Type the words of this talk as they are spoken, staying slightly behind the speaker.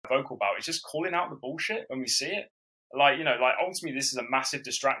vocal about is just calling out the bullshit when we see it. Like, like ultimately this is a massive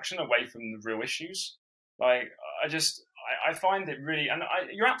distraction away from the real issues. Like, I find it really, and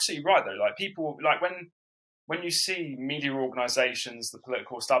you're absolutely right though. Like people, like when you see media organizations, the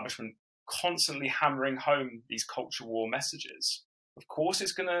political establishment constantly hammering home these culture war messages, of course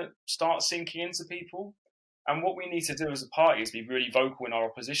it's going to start sinking into people. And what we need to do as a party is be really vocal in our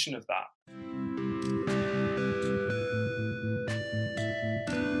opposition of that.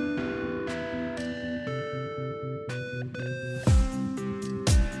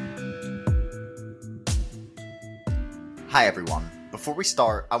 Hi everyone. Before we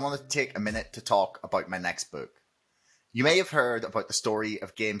start, I want to take a minute to talk about my next book. You may have heard about the story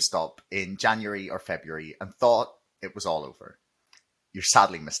of GameStop in January or February and thought it was all over. You're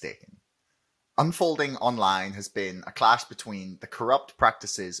sadly mistaken. Unfolding online has been a clash between the corrupt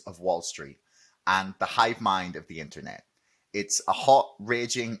practices of Wall Street and the hive mind of the internet. It's a hot,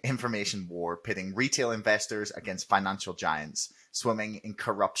 raging information war pitting retail investors against financial giants swimming in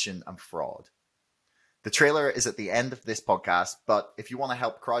corruption and fraud. The trailer is at the end of this podcast, but if you want to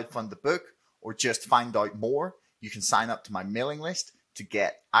help crowdfund the book or just find out more, you can sign up to my mailing list to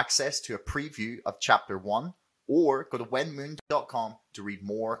get access to a preview of chapter 1 or go to whenmoon.com to read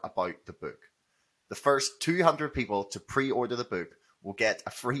more about the book. The first 200 people to pre-order the book will get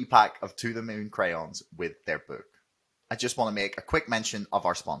a free pack of To The Moon crayons with their book. I just want to make a quick mention of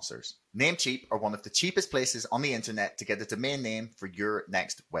our sponsors. Namecheap are one of the cheapest places on the internet to get a domain name for your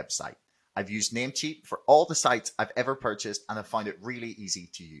next website. I've used Namecheap for all the sites I've ever purchased and have found it really easy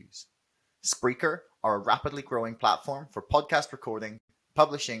to use. Spreaker are a rapidly growing platform for podcast recording,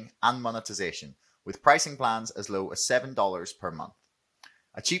 publishing, and monetization, with pricing plans as low as $7 per month.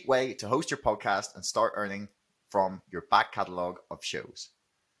 A cheap way to host your podcast and start earning from your back catalogue of shows.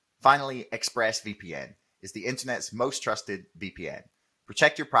 Finally, ExpressVPN is the internet's most trusted VPN.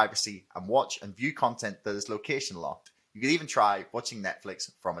 Protect your privacy and watch and view content that is location locked. You could even try watching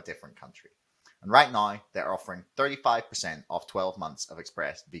Netflix from a different country. And right now, they're offering 35% off 12 months of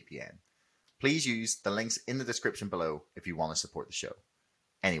ExpressVPN. Please use the links in the description below if you want to support the show.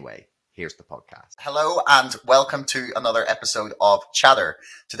 Anyway, here's the podcast. Hello and welcome to another episode of Chatter.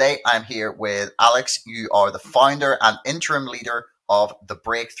 Today I'm here with Alex. You are the founder and interim leader of the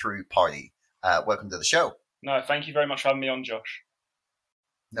Breakthrough Party. Welcome to the show. No, thank you very much for having me on, Josh.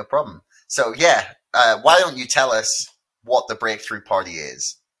 No problem. So why don't you tell us what the Breakthrough Party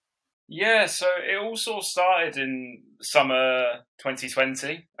is? Yeah, so it all sort of started in summer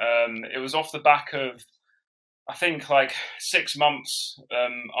 2020. It was off the back of, I think, like 6 months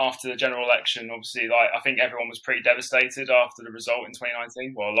after the general election. Obviously, I think everyone was pretty devastated after the result in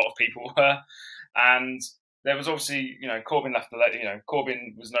 2019. Well, a lot of people were. And there was obviously, Corbyn left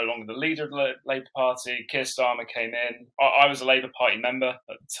Corbyn was no longer the leader of the Labour Party. Keir Starmer came in. I was a Labour Party member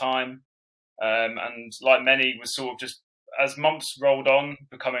at the time. And like many, was sort of just, as months rolled on,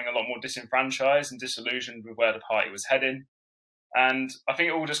 becoming a lot more disenfranchised and disillusioned with where the party was heading. And I think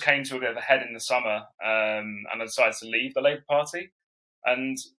it all just came to a bit of a head in the summer, and I decided to leave the Labour Party.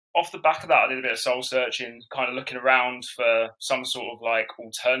 And off the back of that, I did a bit of soul searching, kind of looking around for some sort of like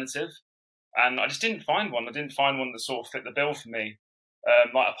alternative. And I just didn't find one. I didn't find one that sort of fit the bill for me,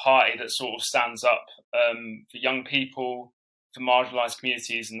 like a party that sort of stands up for young people, for marginalised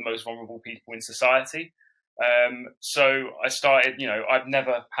communities and the most vulnerable people in society. So I started, I've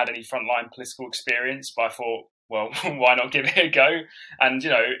never had any frontline political experience, but I thought, well, why not give it a go? And,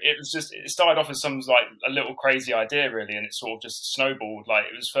 it started off as some like a little crazy idea really. And it sort of just snowballed. Like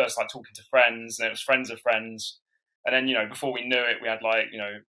it was first like talking to friends and it was friends of friends. And then, before we knew it, we had like,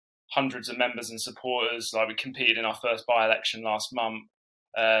 hundreds of members and supporters. Like we competed in our first by-election last month,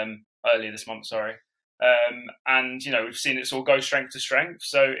 earlier this month, sorry. And we've seen it all go strength to strength.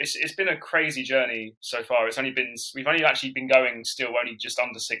 So it's been a crazy journey so far. We've only actually been going still only just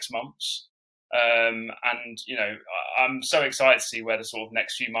under 6 months. And I'm so excited to see where the sort of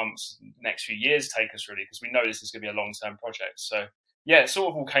next few months, next few years take us really, because we know this is going to be a long-term project. So yeah, it sort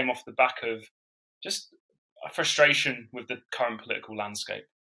of all came off the back of just a frustration with the current political landscape.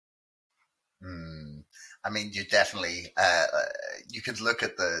 I mean, you definitely, you could look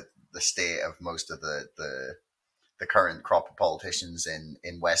at the state of most of the current crop of politicians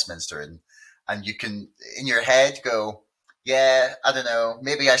in Westminster and you can, in your head, go, yeah, I don't know,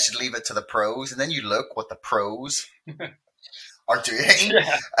 maybe I should leave it to the pros. And then you look what the pros are doing.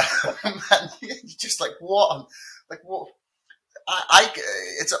 Yeah. And you're just like, what? Like, what?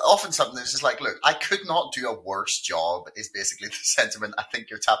 It's often something that's just like, look, I could not do a worse job is basically the sentiment I think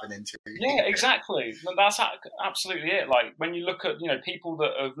you're tapping into. Yeah, exactly. That's absolutely it. Like when you look at, people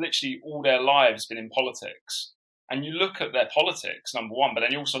that have literally all their lives been in politics and you look at their politics, number one, but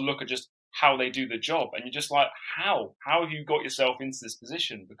then you also look at just how they do the job, and you're just like, how have you got yourself into this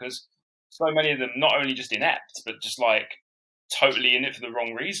position? Because so many of them not only just inept, but just like totally in it for the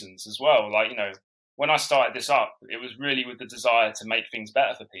wrong reasons as well. Like, when I started this up, it was really with the desire to make things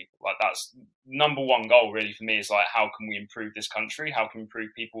better for people. Like, that's number one goal really for me, is like, how can we improve this country? How can we improve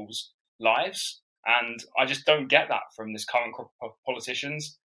people's lives? And I just don't get that from this current crop of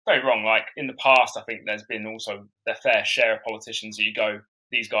politicians. Very wrong. Like, in the past, I think there's been also their fair share of politicians that you go,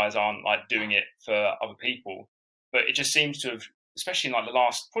 these guys aren't like doing it for other people. But it just seems to have, especially in like the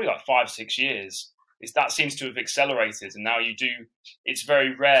last probably like 5-6 years, that seems to have accelerated. And now it's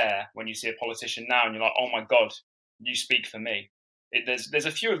very rare when you see a politician now and you're like, oh my God, you speak for me. There's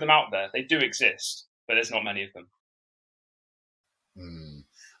a few of them out there. They do exist, but there's not many of them.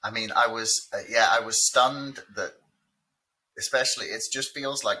 I mean, I was stunned that, especially, it just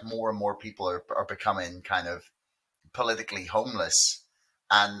feels like more and more people are becoming kind of politically homeless.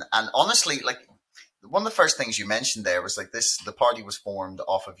 And honestly, like, one of the first things you mentioned there was like the party was formed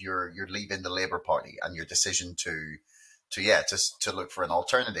off of your leaving the Labour Party and your decision to look for an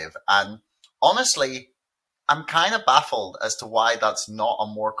alternative. And honestly, I'm kind of baffled as to why that's not a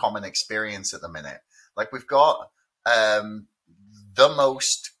more common experience at the minute. Like, we've got the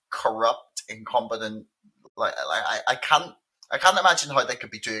most corrupt, incompetent. Like I can't imagine how they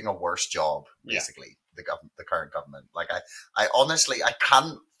could be doing a worse job. Basically, the current government. Like, I honestly, I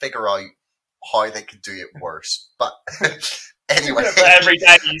can't figure out how they could do it worse. But anyway, but every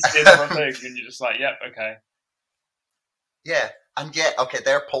day you see another thing, and you're just like, yep, okay. Yeah, and yet, okay,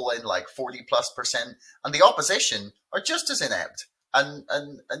 they're polling like 40+%, and the opposition are just as inept and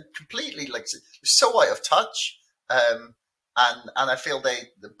completely like so out of touch. And I feel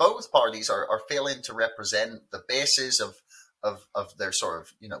both parties are failing to represent the bases of their sort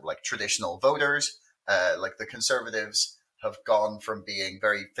of, like, traditional voters. Like, the Conservatives have gone from being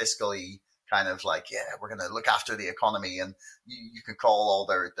very fiscally kind of like, yeah, we're going to look after the economy, and you can call all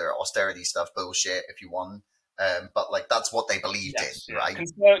their austerity stuff bullshit if you want, but like, that's what they believed in, right?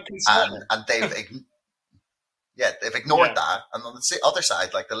 And they've ignored that. And on the other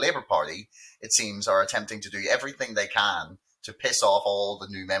side, like the Labour Party, it seems, are attempting to do everything they can to piss off all the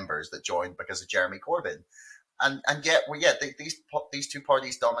new members that joined because of Jeremy Corbyn. And yet, these two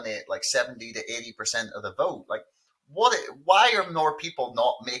parties dominate like 70 to 80% of the vote. Like, why are more people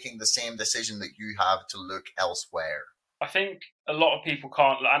not making the same decision that you have to look elsewhere? I think a lot of people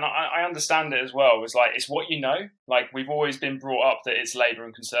can't, and I understand it as well. It's like, it's what you know. Like, we've always been brought up that it's Labour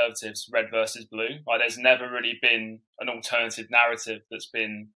and Conservatives, red versus blue. Like, there's never really been an alternative narrative that's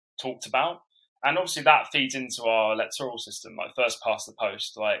been talked about. And obviously that feeds into our electoral system, like first past the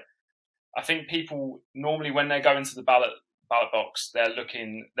post. Like, I think people normally, when they go into the ballot box, they're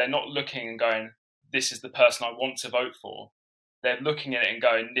not looking and going, this is the person I want to vote for. They're looking at it and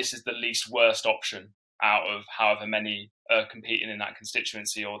going, this is the least worst option out of however many are competing in that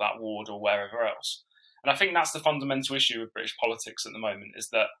constituency or that ward or wherever else. And I think that's the fundamental issue with British politics at the moment, is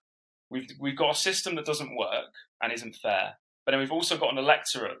that we've got a system that doesn't work and isn't fair. But then we've also got an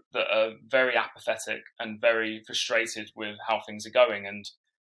electorate that are very apathetic and very frustrated with how things are going. And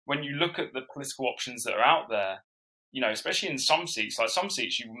when you look at the political options that are out there, especially in some seats,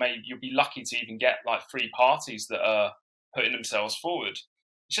 you'll be lucky to even get like 3 parties that are putting themselves forward.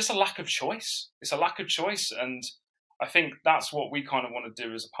 It's just a lack of choice. It's a lack of choice. And I think that's what we kind of want to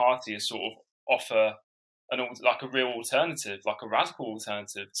do as a party, is sort of offer a real alternative, like a radical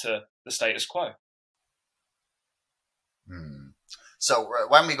alternative to the status quo. So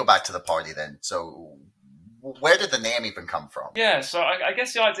when we go back to the party then, so where did the name even come from? Yeah, so I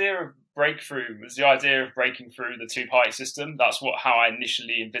guess the idea of Breakthrough was the idea of breaking through the 2-party system. That's how I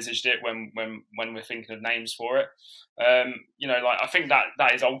initially envisaged it when we're thinking of names for it. I think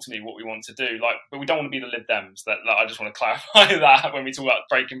that is ultimately what we want to do. Like, but we don't want to be the Lib Dems. I just want to clarify that when we talk about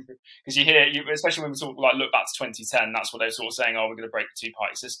breaking through, because especially when we talk look back to 2010, that's what they're sort of saying. Oh, we're going to break the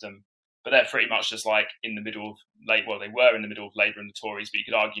 2-party system. But they're pretty much just like in the middle of they were in the middle of Labour and the Tories, but you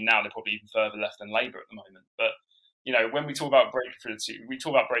could argue now they're probably even further left than Labour at the moment. But when we talk about breaking through the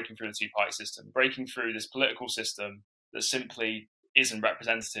 2-party system, breaking through this political system that simply isn't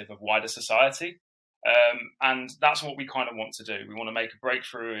representative of wider society. And that's what we kind of want to do. We want to make a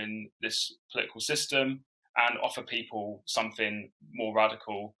breakthrough in this political system and offer people something more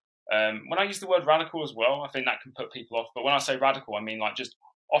radical. When I use the word radical as well, I think that can put people off. But when I say radical, I mean like just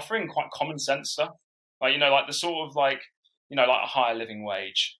offering quite common sense stuff. Like, like the sort of like a higher living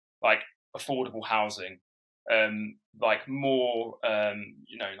wage, like affordable housing, like more,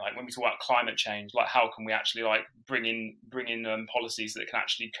 like when we talk about climate change, like how can we actually like bring in policies that can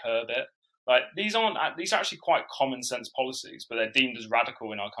actually curb it? Like these are actually quite common sense policies, but they're deemed as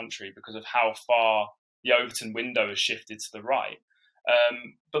radical in our country because of how far the Overton window has shifted to the right.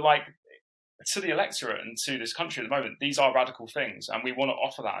 But like to the electorate and to this country at the moment, these are radical things, and we want to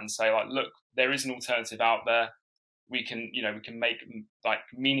offer that and say, like, look, there is an alternative out there. We can make like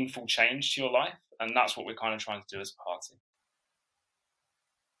meaningful change to your life, and that's what we're kind of trying to do as a party.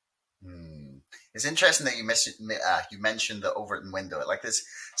 It's interesting that you mentioned the Overton window. Like, this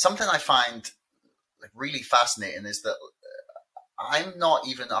something I find like really fascinating is that I'm not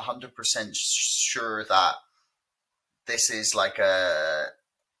even 100% sure that this is like a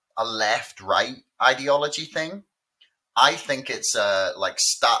left-right ideology thing. I think it's like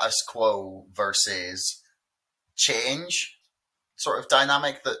status quo versus change sort of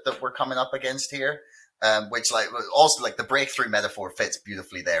dynamic that we're coming up against here. Which like also like the breakthrough metaphor fits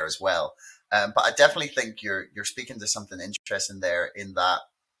beautifully there as well. But I definitely think you're speaking to something interesting there, in that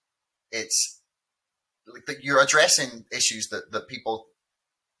it's like that you're addressing issues that people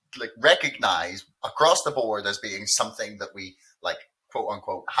like recognize across the board as being something that we like quote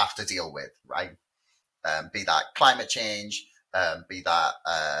unquote have to deal with, right? Be that climate change, be that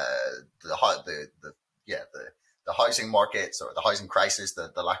the housing markets or the housing crisis,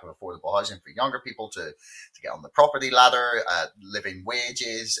 the lack of affordable housing for younger people to get on the property ladder, living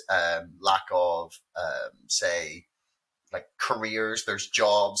wages, lack of, say, like careers. There's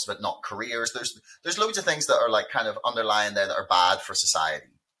jobs, but not careers. There's loads of things that are like kind of underlying there that are bad for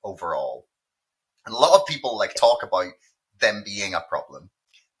society overall. And a lot of people like talk about them being a problem,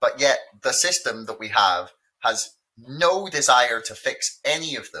 but yet the system that we have has no desire to fix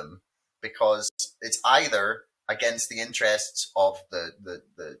any of them, because it's either against the interests of the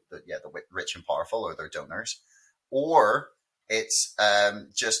rich and powerful or their donors, or it's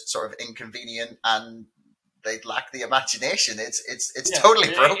just sort of inconvenient and they lack the imagination. It's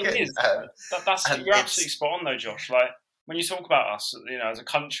totally broken. It is. You're absolutely spot on though, Josh. Like when you talk about us, as a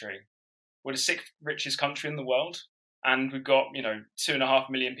country, we're the sixth richest country in the world, and we've got 2.5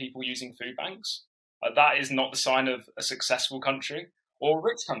 million people using food banks. That is not the sign of a successful country or a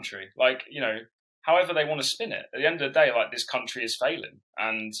rich country. Like however they want to spin it. At the end of the day, like this country is failing,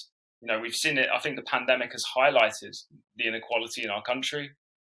 and we've seen it. I think the pandemic has highlighted the inequality in our country,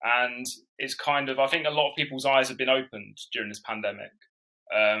 and it's kind of, I think a lot of people's eyes have been opened during this pandemic,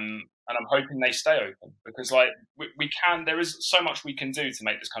 and I'm hoping they stay open, because like we can. There is so much we can do to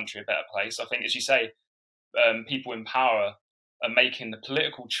make this country a better place. I think, as you say, people in power are making the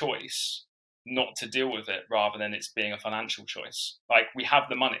political choice not to deal with it, rather than it's being a financial choice. Like we have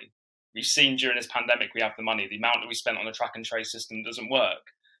the money. We've seen during this pandemic, we have the money. The amount that we spent on the track and trace system doesn't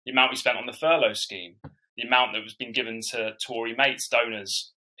work. The amount we spent on the furlough scheme, the amount that was been given to Tory mates,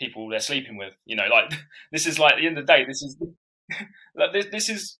 donors, people they're sleeping with. Like this is like, at the end of the day, this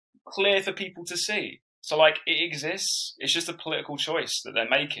is clear for people to see. So like it exists. It's just a political choice that they're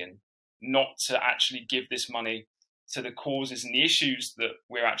making, not to actually give this money to the causes and the issues that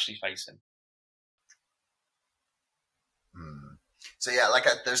we're actually facing. So yeah, like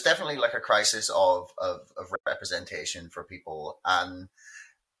there's definitely like a crisis of representation for people,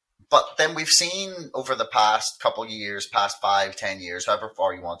 but then we've seen over the past couple of years, past 5-10 years, however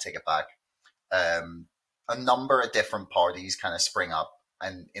far you want to take it back, a number of different parties kind of spring up,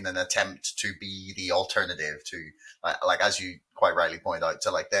 and in an attempt to be the alternative to, like as you quite rightly point out, to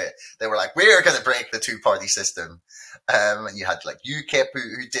like they were like, we're going to break the two-party system, and you had like UKIP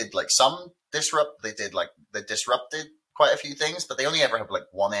who did like some they disrupted quite a few things, but they only ever have like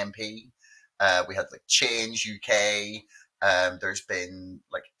one MP. We had like Change UK. There's been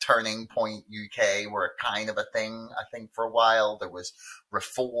like Turning Point UK were kind of a thing, I think, for a while. There was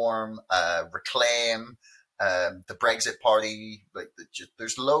Reform, Reclaim, the Brexit Party. Like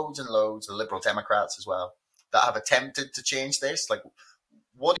there's loads and loads of Liberal Democrats as well that have attempted to change this. Like,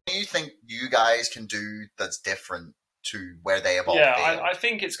 what do you think you guys can do that's different to where they have all failed? I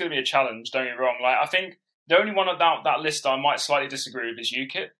think it's going to be a challenge. Don't get me wrong. Like, I think the only one of that list I might slightly disagree with is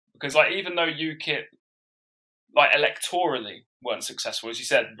UKIP, because like even though UKIP like electorally weren't successful, as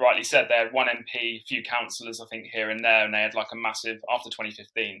you rightly said, they had one MP, few councillors I think here and there, and they had like a massive, after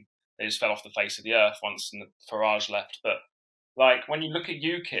 2015 they just fell off the face of the earth once Farage left. But like when you look at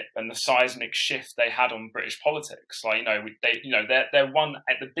UKIP and the seismic shift they had on British politics, like their one,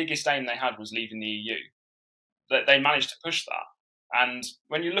 the biggest aim they had was leaving the EU. That they managed to push that. And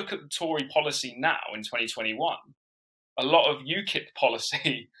when you look at the Tory policy now in 2021, a lot of UKIP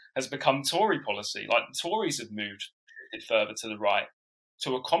policy has become Tory policy. Like the Tories have moved further to the right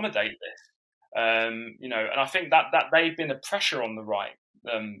to accommodate this. And I think that they've been a pressure on the right,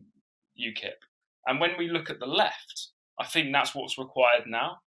 UKIP. And when we look at the left, I think that's what's required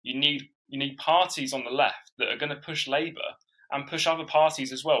now. You need you need parties on the left that are going to push Labour and push other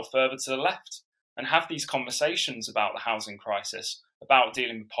parties as well further to the left, and have these conversations about the housing crisis, about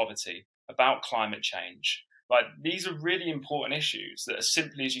dealing with poverty, about climate change. Like, these are really important issues that are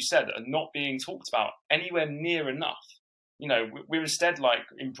simply, as you said, are not being talked about anywhere near enough. You know, we're instead like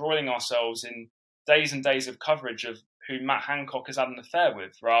embroiling ourselves in days and days of coverage of who Matt Hancock has had an affair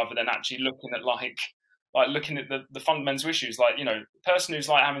with, rather than actually looking at looking at the fundamental issues. Like, you know, the person who's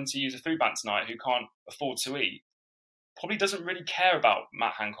like having to use a food bank tonight who can't afford to eat probably doesn't really care about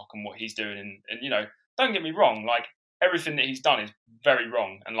Matt Hancock and what he's doing. And you know, don't get me wrong, like, everything that he's done is very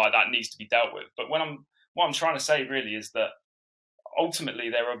wrong, and like that needs to be dealt with. But what I'm trying to say really is that ultimately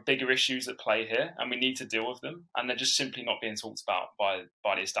there are bigger issues at play here, and we need to deal with them, and they're just simply not being talked about by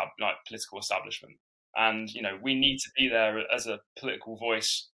the political establishment. And you know, we need to be there as a political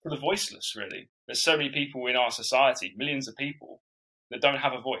voice for the voiceless. Really, there's so many people in our society, millions of people, that don't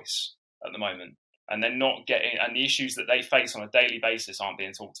have a voice at the moment, and they're not getting, and the issues that they face on a daily basis aren't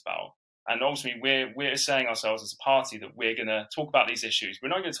being talked about. And ultimately, we're saying ourselves as a party that we're going to talk about these issues. We're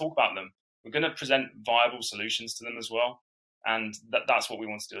not going to talk about them. We're going to present viable solutions to them as well. And that's what we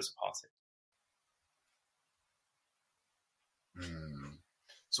want to do as a party.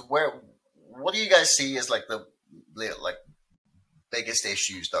 So what do you guys see as like the biggest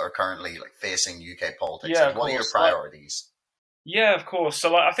issues that are currently like facing UK politics? Yeah, like, what are your priorities? Yeah, of course.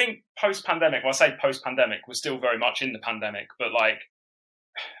 So like, I think post-pandemic, well, I say post-pandemic, we're still very much in the pandemic, but like,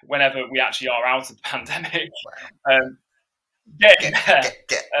 whenever we actually are out of the pandemic, getting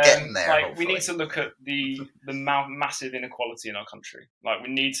there. Like, we need to look at the massive inequality in our country. Like, we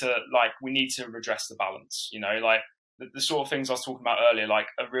need to redress the balance. You know, like the sort of things I was talking about earlier, like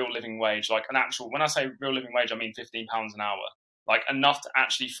a real living wage, like an actual. When I say real living wage, I mean £15 an hour, like enough to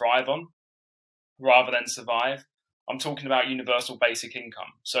actually thrive on, rather than survive. I'm talking about universal basic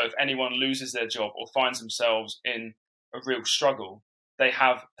income. So if anyone loses their job or finds themselves in a real struggle, they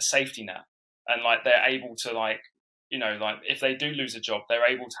have a safety net, and like they're able to, like, you know, like if they do lose a job, they're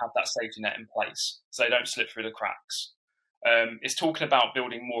able to have that safety net in place so they don't slip through the cracks. It's talking about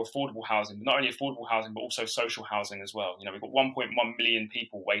building more affordable housing, not only affordable housing, but also social housing as well. You know, we've got 1.1 million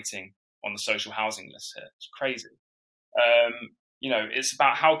people waiting on the social housing list here. It's crazy. You know, it's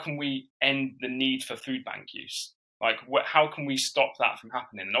about how can we end the need for food bank use? Like, how can we stop that from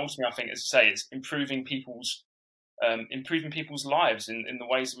happening? And ultimately, I think, as I say, it's improving people's lives in the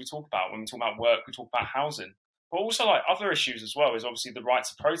ways that we talk about. When we talk about work, we talk about housing. But also, like, other issues as well is obviously the right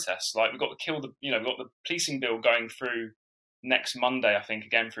to protest. Like, we've got we've got the policing bill going through next Monday, I think,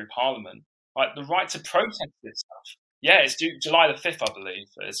 again through Parliament. Like, the right to protest this stuff. Yeah, it's due July the 5th, I believe,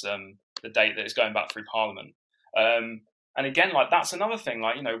 is the date that it's going back through Parliament. And again, like, that's another thing.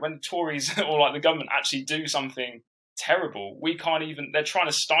 Like, you know, when the Tories or like the government actually do something terrible, we can't even. They're trying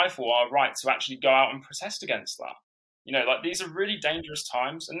to stifle our right to actually go out and protest against that. You know, like, these are really dangerous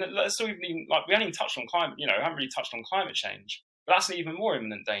times, and let's not even, like, we haven't even touched on climate. You know, we haven't really touched on climate change, but that's an even more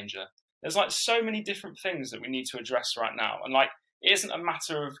imminent danger. There's like so many different things that we need to address right now, and like, it isn't a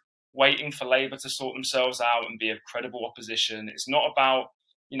matter of waiting for Labour to sort themselves out and be a credible opposition. It's not about,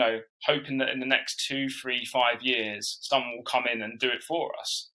 you know, hoping that in the next 2, 3, 5 years someone will come in and do it for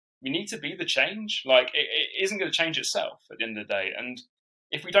us. We need to be the change. Like, it isn't going to change itself at the end of the day, and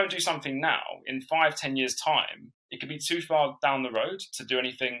if we don't do something now, in 5, 10 years' time, it could be too far down the road to do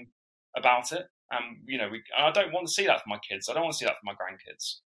anything about it. And you know, I don't want to see that for my kids. I don't want to see that for my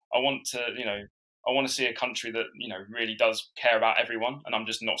grandkids. I want to see a country that, you know, really does care about everyone, and I'm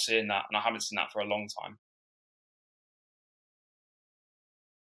just not seeing that, and I haven't seen that for a long time.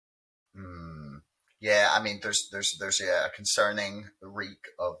 Yeah, I mean, there's a concerning reek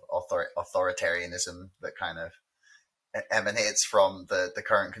of authoritarianism that kind of emanates from the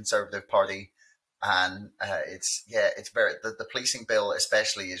current Conservative Party, and it's very, the policing bill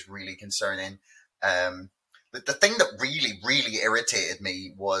especially is really concerning. The thing that really irritated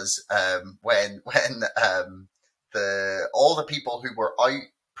me was when all the people who were out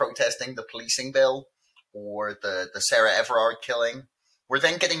protesting the policing bill or the Sarah Everard killing were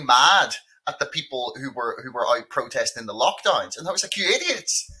then getting mad at the people who were out protesting the lockdowns, and I was like, you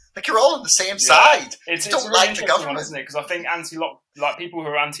idiots! Like, you're all on the same side. It's don't really like the government, isn't it? Because I think people who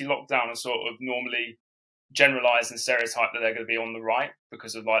are anti-lockdown are sort of normally generalised and stereotyped that they're going to be on the right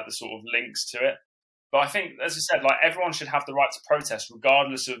because of like the sort of links to it. But I think, as I said, like, everyone should have the right to protest,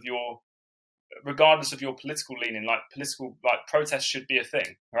 regardless of your political leaning. Like, protest should be a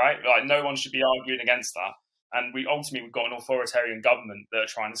thing, right? Like, no one should be arguing against that. And we've got an authoritarian government that are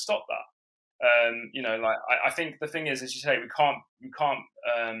trying to stop that. You know, like, I think the thing is, as you say, we can't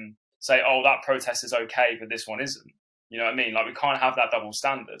say, oh, that protest is okay, but this one isn't. You know what I mean? Like, we can't have that double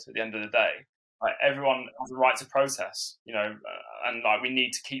standard at the end of the day. Like, everyone has a right to protest, you know, and like, we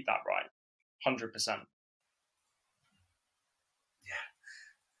need to keep that right, 100%.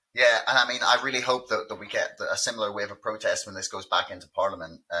 Yeah, and I mean, I really hope that we get a similar wave of protest when this goes back into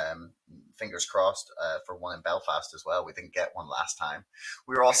Parliament. Fingers crossed for one in Belfast as well. We didn't get one last time.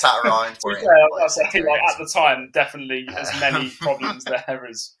 We were all sat around. Like, at the time, definitely as many problems there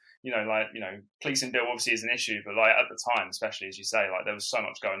as, you know, like, you know, policing bill obviously is an issue, but like at the time, especially as you say, like there was so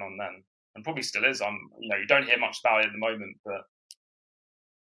much going on then, and probably still is. You know, you don't hear much about it at the moment, but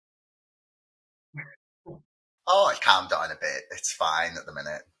oh, it calmed down a bit. It's fine at the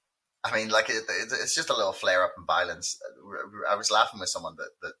minute. I mean, like it's just a little flare up in violence. I was laughing with someone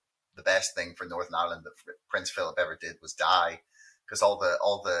that the best thing for Northern Ireland that Prince Philip ever did was die, because all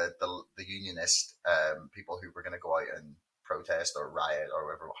the unionist people who were going to go out and protest or riot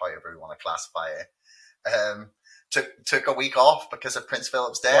or however you want to classify it, took a week off because of Prince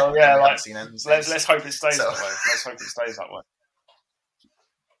Philip's death. Well, yeah, like, let's hope it stays that way. Let's hope it stays that way.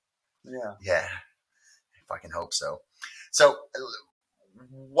 Yeah, if I can hope so. So,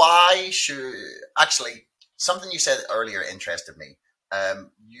 why should actually something you said earlier interested me.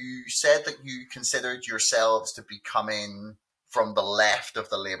 You said that you considered yourselves to be coming from the left of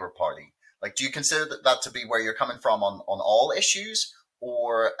the Labour Party. Like, do you consider that to be where you're coming from on all issues,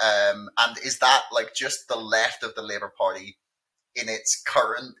 or and is that like just the left of the Labour Party in its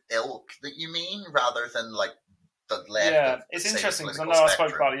current ilk that you mean, rather than like the left? Yeah, it's interesting because I know I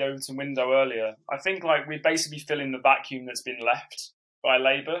spoke about the Overton window earlier. I think like we basically fill in the vacuum that's been left by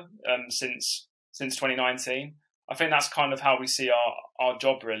Labour since 2019. I think that's kind of how we see our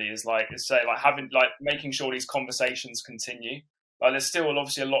job really is having making sure these conversations continue. Like, there's still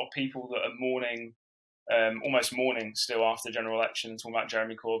obviously a lot of people that are mourning, almost mourning still after the general election, talking about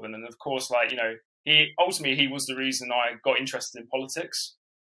Jeremy Corbyn. And of course, like, you know, he was the reason I got interested in politics.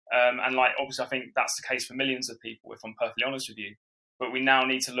 And like, obviously I think that's the case for millions of people, if I'm perfectly honest with you. But we now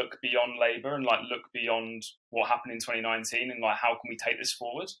need to look beyond Labour and like look beyond what happened in 2019 and like how can we take this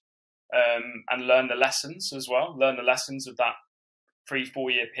forward, and learn the lessons as well. Learn the lessons of that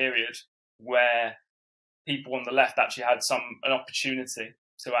 3-4 year period where people on the left actually had an opportunity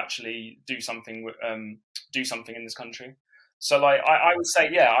to actually do something in this country. So like I would say,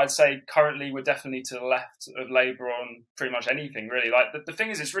 yeah, I'd say currently we're definitely to the left of Labour on pretty much anything really. Like the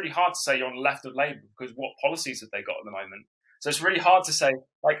thing is, it's really hard to say you're on the left of Labour because what policies have they got at the moment? So it's really hard to say,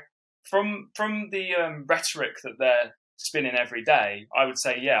 like, from the rhetoric that they're spinning every day, I would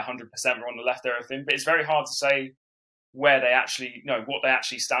say, yeah, 100% we're on the left of everything. But it's very hard to say where they actually, you know, what they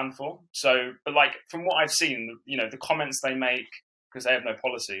actually stand for. So, but like, from what I've seen, you know, the comments they make, because they have no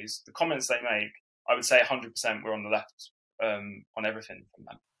policies, the comments they make, I would say 100% we're on the left on everything from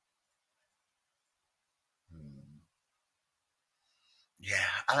them. Yeah,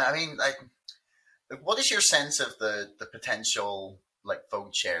 and I mean, like, what is your sense of the potential like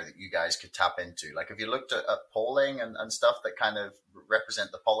vote share that you guys could tap into? Like, have you looked at polling and stuff that kind of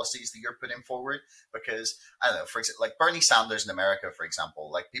represent the policies that you're putting forward? Because I don't know, for example, like Bernie Sanders in America, for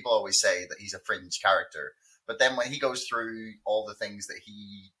example, like people always say that he's a fringe character, but then when he goes through all the things that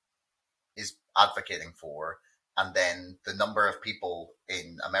he is advocating for, and then the number of people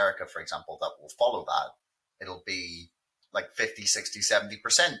in America, for example, that will follow that, it'll be like 50, 60,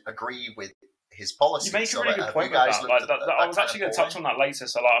 70% agree with his policy. You make a really good point about that. I was actually going to touch on that later,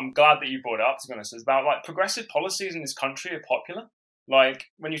 so like, I'm glad that you brought it up, to be honest. It's about like progressive policies in this country are popular. Like,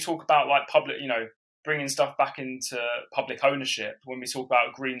 when you talk about like public, you know, bringing stuff back into public ownership, when we talk about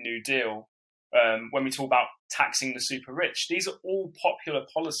a Green New Deal, when we talk about taxing the super rich, these are all popular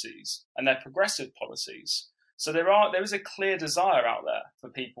policies and they're progressive policies. So there is a clear desire out there for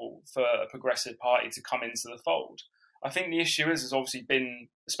people, for a progressive party to come into the fold. I think the issue has obviously been,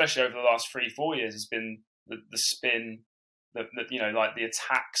 especially over the last 3-4 years, has been the spin, that you know, like the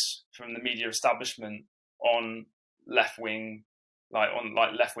attacks from the media establishment on left wing,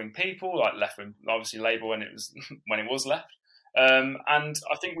 left wing people, like left wing, obviously Labour when it was left, and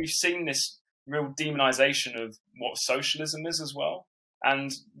I think we've seen this real demonisation of what socialism is as well,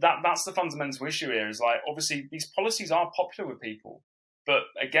 and that's the fundamental issue here. Is like, obviously these policies are popular with people, but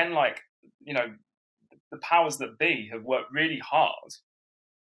again, like, you know, the powers that be have worked really hard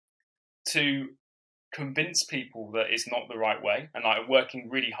to convince people that it's not the right way, and like working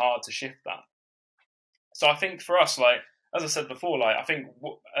really hard to shift that. So I think for us, like, as I said before, like, I think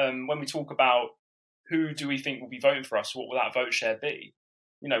when we talk about who do we think will be voting for us, what will that vote share be?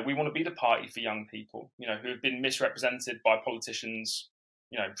 You know, we want to be the party for young people, you know, who have been misrepresented by politicians,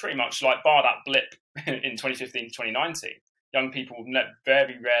 you know, pretty much like bar that blip in 2015 to 2019. Young people have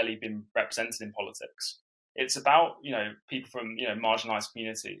very rarely been represented in politics. It's about, people from, marginalised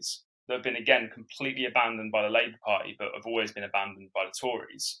communities that have been, again, completely abandoned by the Labour Party, but have always been abandoned by the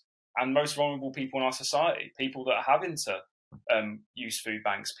Tories. And most vulnerable people in our society, people that are having to use food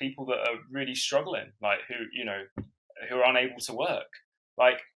banks, people that are really struggling, like who are unable to work.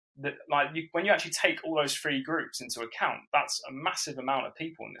 When you actually take all those three groups into account, that's a massive amount of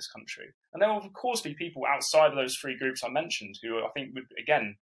people in this country. And there will, of course, be people outside of those three groups I mentioned who I think would,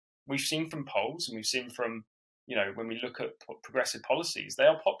 again, we've seen from polls and we've seen from, when we look at progressive policies, they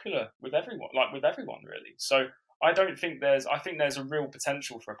are popular with everyone, really. So I think there's a real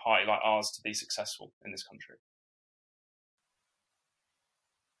potential for a party like ours to be successful in this country.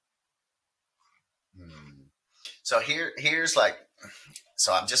 So here's like,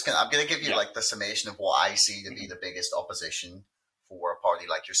 so I'm gonna give you like the summation of what I see to be the biggest opposition for a party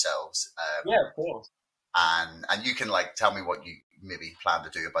like yourselves. Yeah, of course. And you can like tell me what you maybe plan to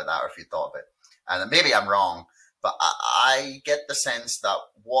do about that, or if you thought of it. And maybe I'm wrong, but I get the sense that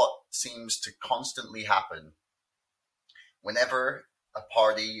what seems to constantly happen whenever a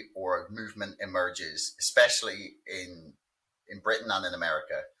party or a movement emerges, especially in Britain and in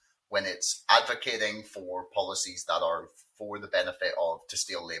America, when it's advocating for policies that are for the benefit of, to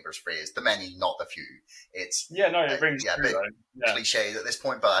steal Labour's phrase, the many, not the few. It rings true. Cliche at this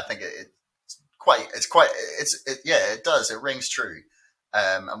point, but I think it does. It rings true.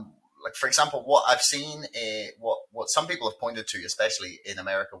 And like, for example, what I've seen, what some people have pointed to, especially in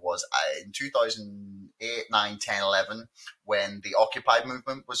America, was in 2008, 9, 10, 11, when the Occupy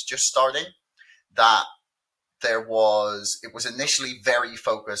movement was just starting, that it was initially very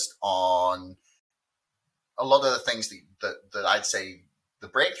focused on a lot of the things that I'd say the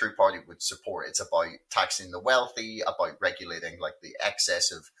Breakthrough Party would support. It's about taxing the wealthy, about regulating like the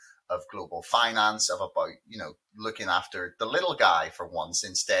excess of global finance, about, looking after the little guy for once,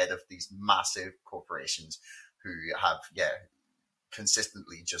 instead of these massive corporations who have,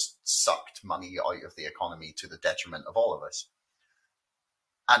 consistently just sucked money out of the economy to the detriment of all of us.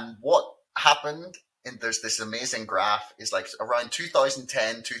 And what happened, and there's this amazing graph, is like around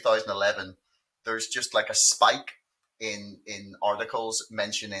 2010, 2011, there's just like a spike in articles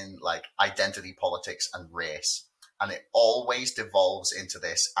mentioning like identity politics and race. And it always devolves into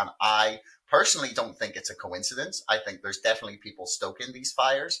this. And I personally don't think it's a coincidence. I think there's definitely people stoking these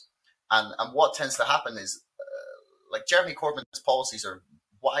fires. And what tends to happen is, like, Jeremy Corbyn's policies are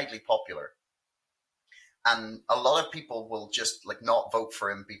widely popular. And a lot of people will just like not vote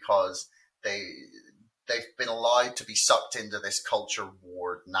for him because they've been allowed to be sucked into this culture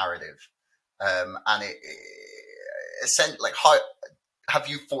war narrative. And it like, how have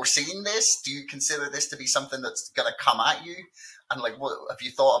you foreseen this? Do you consider this to be something that's going to come at you? And like, what have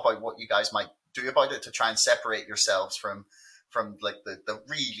you thought about what you guys might do about it to try and separate yourselves from like the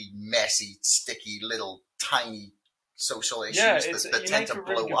really messy, sticky, little tiny social issues that tend to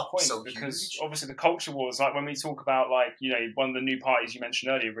blow up so huge? Because obviously the culture wars, like when we talk about like, one of the new parties you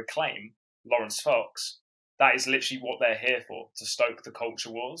mentioned earlier, Reclaim, Lawrence Fox, that is literally what they're here for, to stoke the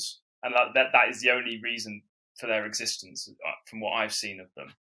culture wars. And that is the only reason for their existence, from what I've seen of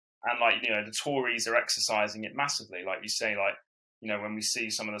them. And like, the Tories are exercising it massively, like you say, like, when we see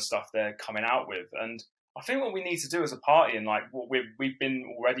some of the stuff they're coming out with. And I think what we need to do as a party, and like what we've been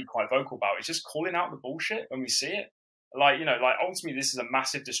already quite vocal about, is just calling out the bullshit when we see it. Like, like ultimately this is a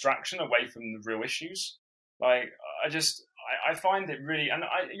massive distraction away from the real issues. Like, I find it really, and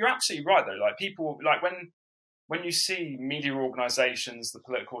you're absolutely right though. Like, people, like when you see media organisations, the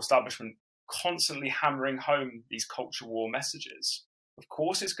political establishment constantly hammering home these culture war messages, of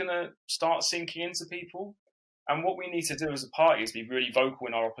course it's going to start sinking into people. And what we need to do as a party is be really vocal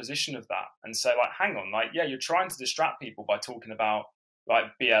in our opposition of that, and say, like, hang on, like, yeah, you're trying to distract people by talking about like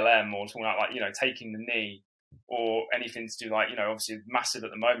BLM, or talking about like, taking the knee, or anything to do, like, obviously massive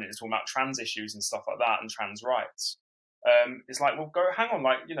at the moment is talking about trans issues and stuff like that, and trans rights. It's like, well, hang on,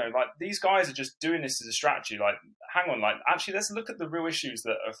 like, like these guys are just doing this as a strategy. Like, hang on, like, actually, let's look at the real issues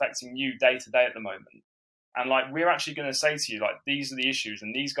that are affecting you day to day at the moment. And like, we're actually going to say to you, like, these are the issues,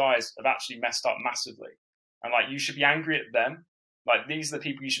 and these guys have actually messed up massively. And like, you should be angry at them. Like, these are the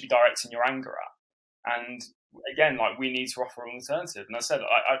people you should be directing your anger at. And again, like, we need to offer an alternative. And I said,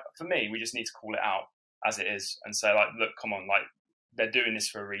 for me, we just need to call it out as it is and say, like, look, come on, like, they're doing this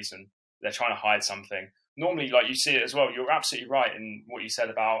for a reason. They're trying to hide something. Normally, like, you see it as well. You're absolutely right in what you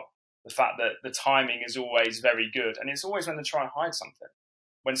said about the fact that the timing is always very good. And it's always when they try and hide something.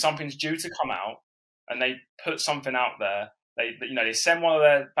 When something's due to come out and they put something out there, they send one of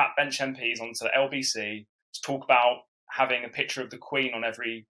their backbench MPs onto the LBC to talk about having a picture of the Queen in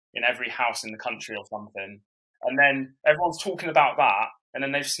every house in the country or something. And then everyone's talking about that. And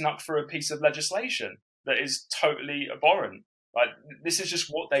then they've snuck through a piece of legislation. that is totally abhorrent. Like, this is just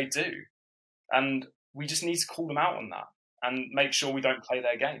what they do, and we just need to call them out on that and make sure we don't play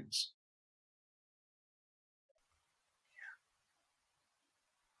their games.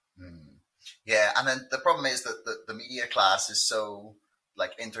 Yeah, and then the problem is that the media class is so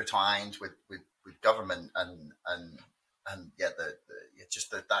like intertwined with government and yeah,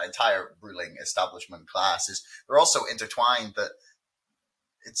 just that entire ruling establishment class is, they're also intertwined, that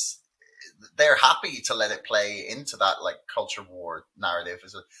they're happy to let it play into that like culture war narrative,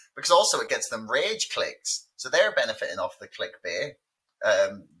 because also it gets them rage clicks, so they're benefiting off the clickbait.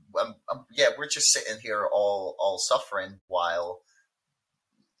 Yeah, we're just sitting here all suffering while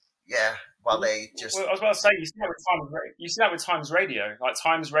they just. Well, I was about to say, you see that with Times Radio, like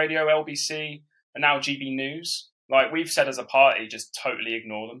Times Radio, LBC, and now GB News. Like, we've said as a party, just totally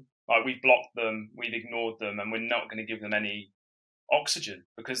ignore them. Like, we've blocked them, we've ignored them, and we're not going to give them any oxygen,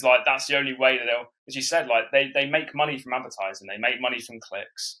 because like that's the only way that they'll, as you said, like they make money from advertising, they make money from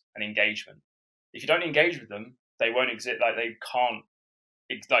clicks and engagement. If you don't engage with them, they won't exist. Like, they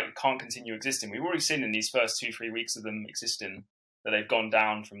can't continue existing. We've already seen in these first 2-3 weeks of them existing that they've gone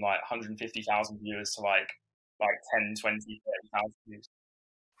down from like 150,000 viewers to like 10, 20, 30,000 views.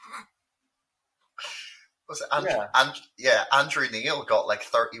 Was it Andrew Neil got like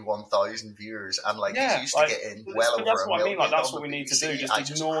 31,000 viewers, and like he's used to getting well over that's a what million. I mean. Like, that's what we need to do.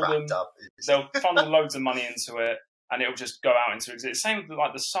 Just ignore them. They'll funnel loads of money into it, and it'll just go out into existence. Same with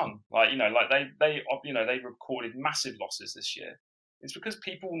like the Sun. Like, like they recorded massive losses this year. It's because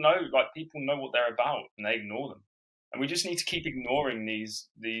people know what they're about, and they ignore them. And we just need to keep ignoring these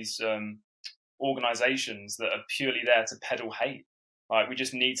organisations that are purely there to peddle hate. Like, we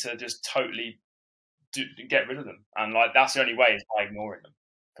just need to just totally get rid of them, and like that's the only way, is by ignoring them.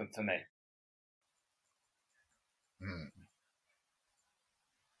 For me.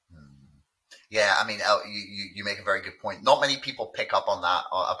 Yeah, I mean, you make a very good point. Not many people pick up on that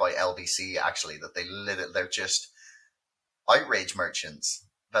about LBC, actually, that they're just outrage merchants.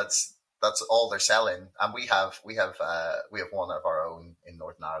 That's all they're selling. And we have one of our own in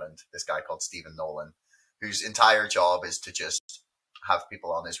Northern Ireland, this guy called Stephen Nolan, whose entire job is to just have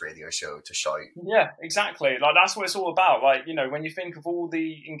people on his radio show to shout. Yeah, exactly. Like, that's what it's all about. Like, when you think of all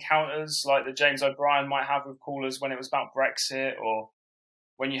the encounters like that James O'Brien might have with callers when it was about Brexit, or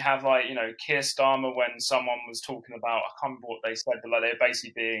when you have like, Keir Starmer, when someone was talking about, I can't remember what they said, but like they were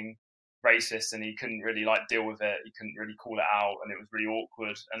basically being racist and he couldn't really like deal with it. He couldn't really call it out, and it was really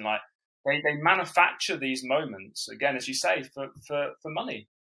awkward. And like they manufacture these moments, again, as you say, for money.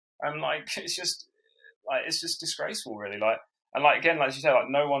 And like it's just disgraceful, really. Like, and like, again, like as you say, like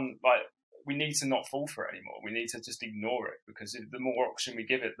no one, like, we need to not fall for it anymore. We need to just ignore it, because the more oxygen we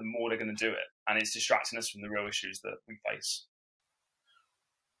give it, the more they're going to do it, and it's distracting us from the real issues that we face.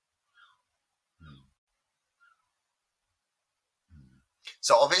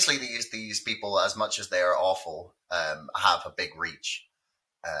 So obviously these people, as much as they are awful, have a big reach.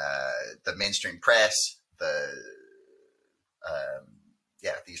 The mainstream press,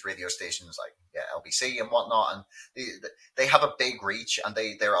 these radio stations like LBC and whatnot, and they have a big reach, and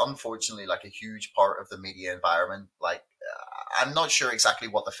they're unfortunately like a huge part of the media environment. Like, I'm not sure exactly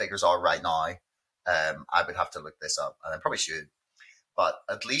what the figures are right now. I would have to look this up, and I probably should. But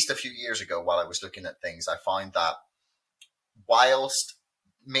at least a few years ago, while I was looking at things, I found that whilst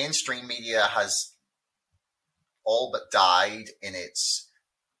mainstream media has all but died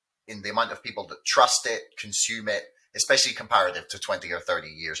in the amount of people that trust it, consume it, especially comparative to 20 or 30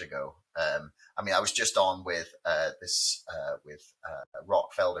 years ago. I mean, I was just on with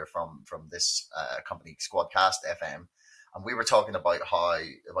Rock Felder from this company, Squadcast FM, and we were talking about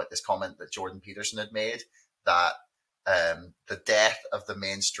this comment that Jordan Peterson had made, that the death of the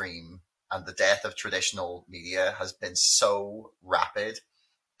mainstream and the death of traditional media has been so rapid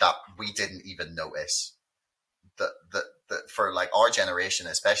that we didn't even notice. That for like our generation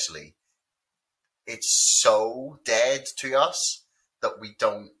especially, it's so dead to us that we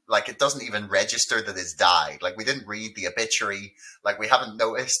don't, like, it doesn't even register that it's died. Like, we didn't read the obituary, like we haven't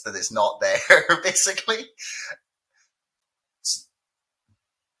noticed that it's not there, basically.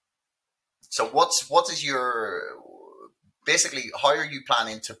 So what is your, basically, how are you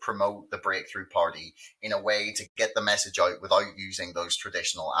planning to promote the Breakthrough Party in a way to get the message out without using those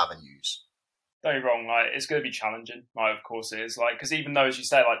traditional avenues? Don't be wrong, like, it's going to be challenging. Like, of course it is. Like, because even though, as you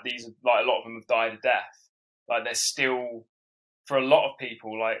say, like, these, like, a lot of them have died a death, like, they're still, for a lot of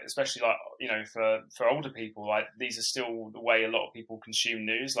people, like, especially, like, for older people, like, these are still the way a lot of people consume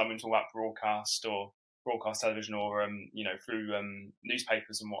news. Like, when we talk about broadcast television, or, through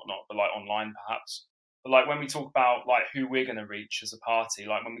newspapers and whatnot, but, like, online, perhaps. But, like, when we talk about, like, who we're going to reach as a party,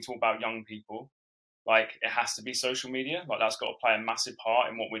 like, when we talk about young people, like it has to be social media. Like that's got to play a massive part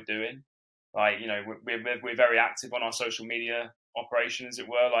in what we're doing. Like, you know, we're very active on our social media operation, as it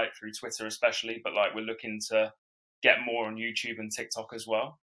were, like through Twitter especially, but like we're looking to get more on YouTube and TikTok as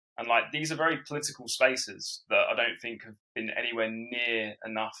well. And like these are very political spaces that I don't think have been anywhere near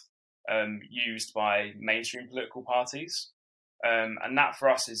enough used by mainstream political parties. And that for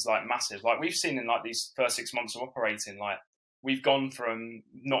us is like massive. Like we've seen in like these first 6 months of operating, like we've gone from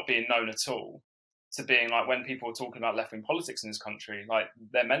not being known at all to being like, when people are talking about left wing politics in this country, like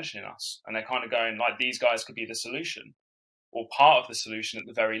they're mentioning us and they're kind of going like, these guys could be the solution or part of the solution at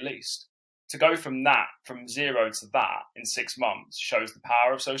the very least. To go from that, from zero to that in 6 months shows the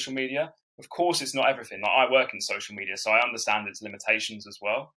power of social media. Of course, it's not everything. Like I work in social media, so I understand its limitations as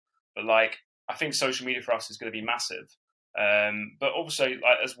well. But like, I think social media for us is going to be massive. But also,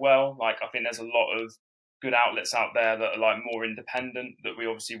 like as well, like I think there's a lot of good outlets out there that are like more independent that we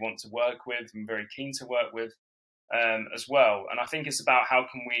obviously want to work with and very keen to work with as well. And I think it's about how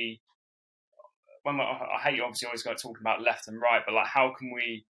can we, I hate obviously always going to talk about left and right, but like how can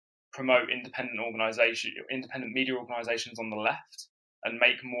we promote independent media organisations on the left and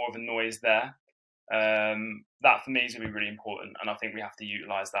make more of a noise there. That for me is going to be really important, and I think we have to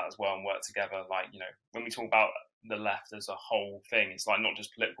utilise that as well and work together. Like, you know, when we talk about the left as a whole thing, it's like not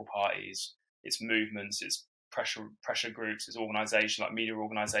just political parties, it's movements, it's pressure groups, it's organisations like media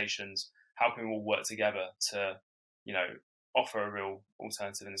organisations. How can we all work together to, you know, offer a real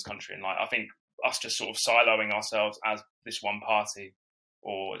alternative in this country? And like, I think us just sort of siloing ourselves as this one party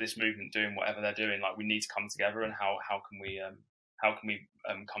or this movement doing whatever they're doing, like we need to come together. And how can we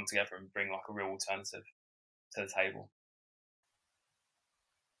come together and bring like a real alternative to the table?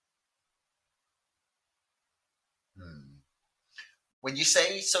 When you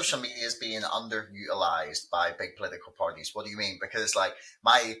say social media is being underutilized by big political parties, what do you mean? Because like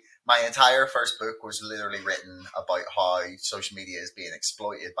my entire first book was literally written about how social media is being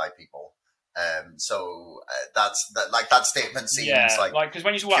exploited by people. So that statement seems like because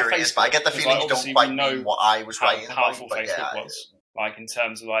when you talk about Facebook, but I get the feeling like, you don't quite mean what I was writing about. How powerful Facebook was, like in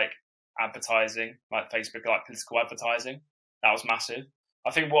terms of like advertising, like Facebook, like political advertising, that was massive.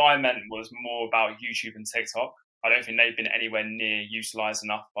 I think what I meant was more about YouTube and TikTok. I don't think they've been anywhere near utilised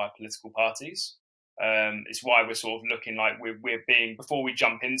enough by political parties. It's why we're sort of looking like we're being, before we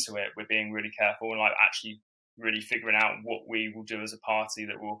jump into it, we're being really careful and like actually really figuring out what we will do as a party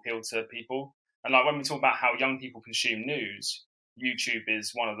that will appeal to people. And like when we talk about how young people consume news, YouTube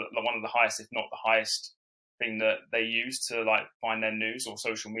is one of the highest, if not the highest, thing that they use to like find their news, or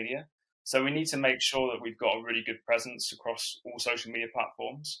social media. So we need to make sure that we've got a really good presence across all social media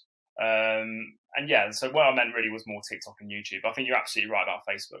platforms. And yeah, so what I meant really was more TikTok and YouTube. I think you're absolutely right about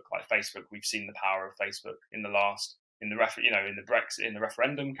Facebook. Like Facebook, we've seen the power of Facebook in the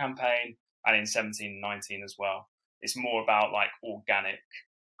referendum campaign and in 17-19 as well. It's more about like organic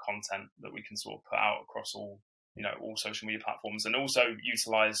content that we can sort of put out across all social media platforms, and also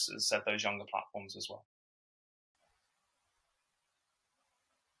utilize, as I said, those younger platforms as well.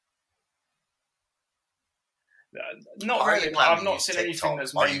 Not really. I've not seen anything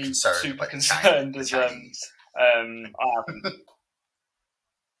that's made me super concerned as I haven't.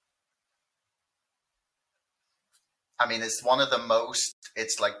 I mean, it's one of the most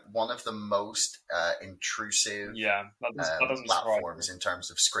intrusive platforms in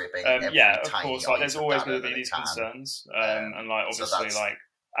terms of scraping. Of course. Like, there's always going to be these concerns, and like obviously, like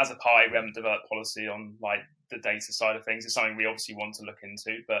as a party, we haven't developed policy on like the data side of things. It's something we obviously want to look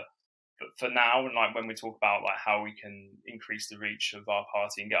into, but for now, and like when we talk about like how we can increase the reach of our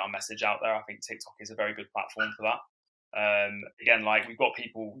party and get our message out there, I think TikTok is a very good platform for that. Again, like we've got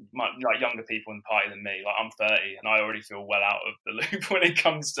people, like younger people in the party than me. Like I'm 30 and I already feel well out of the loop when it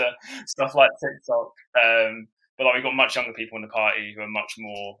comes to stuff like TikTok. But like we've got much younger people in the party who are much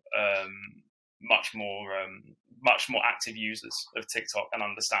more active users of TikTok and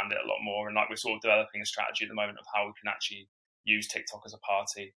understand it a lot more. And like we're sort of developing a strategy at the moment of how we can actually use TikTok as a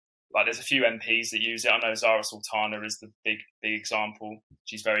party. Like there's a few MPs that use it. I know Zara Sultana is the big example.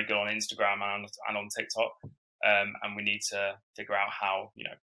 She's very good on Instagram and on TikTok. And we need to figure out how,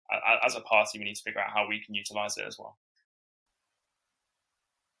 as a party, we need to figure out how we can utilize it as well.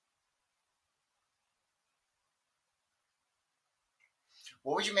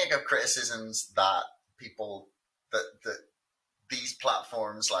 What would you make of criticisms that these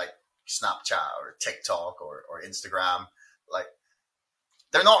platforms like Snapchat or TikTok or Instagram, like,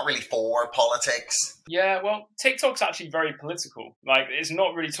 they're not really for politics? Yeah, well, TikTok's actually very political. Like, it's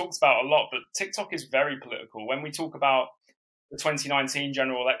not really talked about a lot, but TikTok is very political. When we talk about the 2019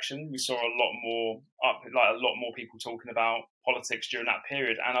 general election, we saw a lot more people talking about politics during that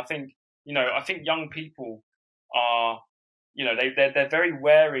period. And I think I think young people are, they're very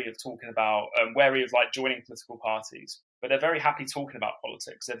wary of talking about, wary of like joining political parties, but they're very happy talking about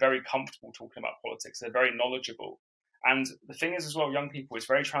politics. They're very comfortable talking about politics. They're very knowledgeable. And the thing is as well, young people, it's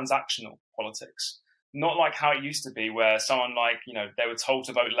very transactional politics. Not like how it used to be where someone like, they were told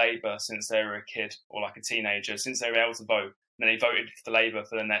to vote Labour since they were a kid or like a teenager, since they were able to vote. And then they voted for Labour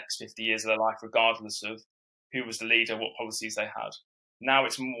for the next 50 years of their life, regardless of who was the leader, what policies they had. Now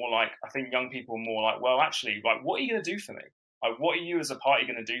it's more like, I think young people are more like, well, actually, like, what are you going to do for me? Like, what are you as a party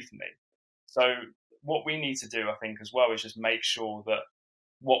going to do for me? So what we need to do, I think, as well, is just make sure that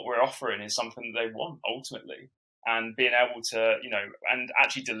what we're offering is something that they want ultimately, and being able to, and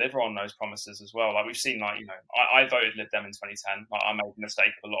actually deliver on those promises as well. Like we've seen, like, I voted Lib Dem in 2010. Like, I made the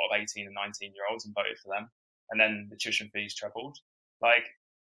mistake of a lot of 18 and 19-year-olds and voted for them. And then the tuition fees trebled. Like,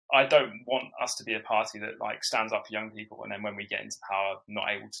 I don't want us to be a party that like stands up for young people, and then when we get into power, not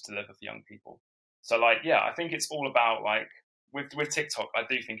able to deliver for young people. So like, yeah, I think it's all about like, with TikTok, I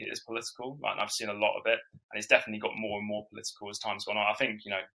do think it is political. Like, I've seen a lot of it, and it's definitely got more and more political as time's gone on. I think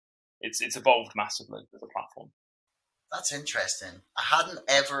it's evolved massively as a platform. That's interesting. I hadn't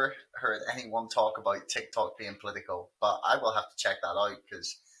ever heard anyone talk about TikTok being political, but I will have to check that out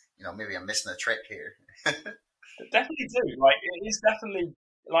because maybe I'm missing a trick here. Definitely do. Like, it is definitely,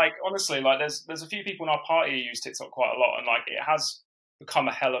 like, honestly, like there's a few people in our party who use TikTok quite a lot, and like it has become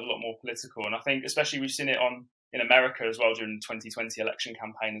a hell of a lot more political. And I think especially we've seen it in America as well during the 2020 election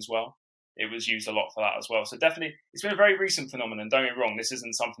campaign as well. It was used a lot for that as well. So definitely, it's been a very recent phenomenon. Don't get me wrong, this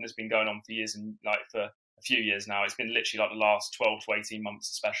isn't something that's been going on for years, and like for a few years now. It's been literally like the last 12 to 18 months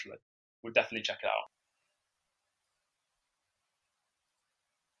especially. We'll definitely check it out.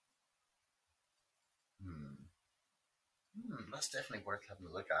 That's definitely worth having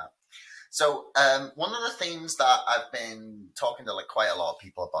a look at. So one of the things that I've been talking to like quite a lot of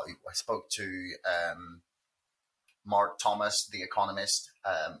people about, I spoke to Mark Thomas, the economist,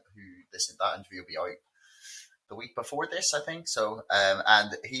 who that interview will be out the week before this, I think. So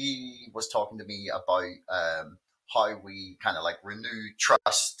and he was talking to me about how we kind of like renew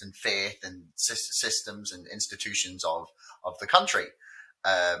trust and faith in systems and institutions of the country,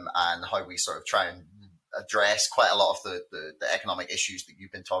 and how we sort of try and address quite a lot of the economic issues that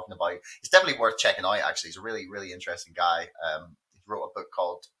you've been talking about. It's definitely worth checking out. Actually, he's a really, really interesting guy. He wrote a book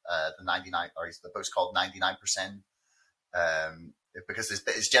called the book's called 99%. Because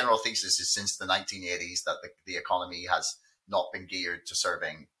his general thesis is since the 1980s that the economy has not been geared to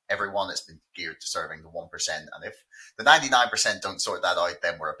serving everyone. It's been geared to serving the 1%. And if the 99% don't sort that out,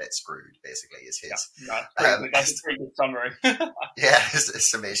 then we're a bit screwed, basically, is his. Yeah, that's a pretty good summary. Yeah,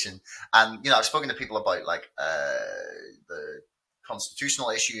 his summation. And, I've spoken to people about like the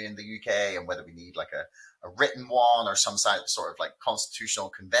constitutional issue in the UK and whether we need like a written one or some sort of like constitutional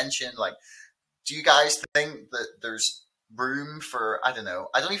convention. Like, do you guys think that there's room for, I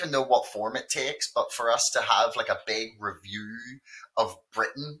don't even know what form it takes, but for us to have like a big review of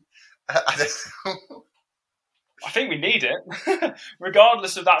Britain? I don't know. I think we need it,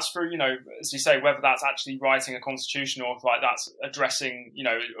 regardless of that's for, as you say, whether that's actually writing a constitution or if like that's addressing,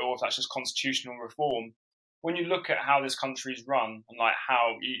 or if that's just constitutional reform. When you look at how this country's run and like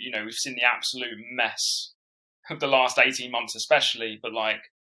how, we've seen the absolute mess of the last 18 months especially, but like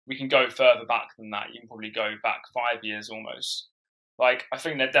we can go further back than that. You can probably go back 5 years almost. Like, I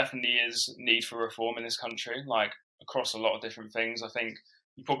think there definitely is need for reform in this country, like across a lot of different things. I think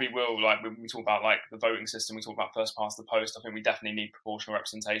you probably will, like when we talk about like the voting system, we talk about first past the post. I think we definitely need proportional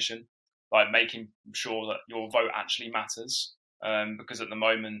representation, like making sure that your vote actually matters, because at the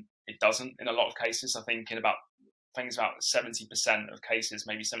moment it doesn't in a lot of cases. I think about 70% of cases,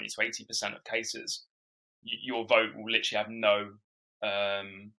 maybe 70 to 80% of cases, your vote will literally have no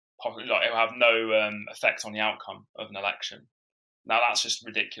it'll have no effect on the outcome of an election. Now that's just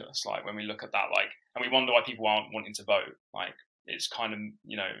ridiculous. Like when we look at that, like, and we wonder why people aren't wanting to vote. Like it's kind of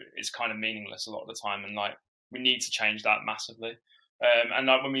it's kind of meaningless a lot of the time, and like we need to change that massively. And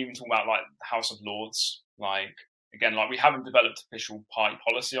like when we even talk about like the House of Lords, like again, like we haven't developed official party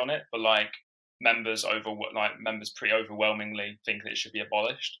policy on it, but like members pretty overwhelmingly think that it should be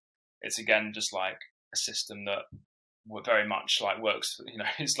abolished. It's again just like a system that very much like works,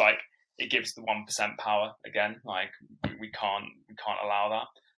 it's like it gives the 1% power again. Like we can't allow that.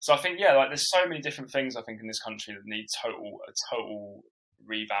 So I think, yeah, like there's so many different things I think in this country that need a total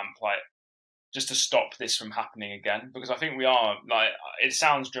revamp, like just to stop this from happening again. Because I think we are, like, it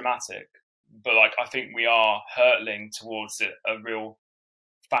sounds dramatic, but like I think we are hurtling towards a real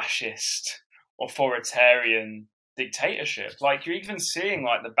fascist, authoritarian dictatorship. Like you're even seeing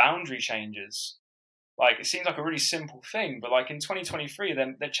like the boundary changes. like it seems like a really simple thing, but like in 2023,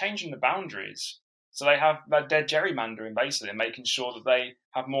 then they're changing the boundaries. So they're gerrymandering basically and making sure that they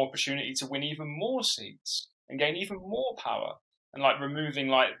have more opportunity to win even more seats and gain even more power, and like removing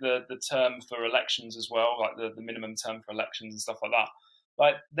like the term for elections as well, like the minimum term for elections and stuff like that.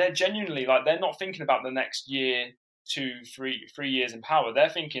 Like they're genuinely like they're not thinking about the next year, 2, 3 years in power. They're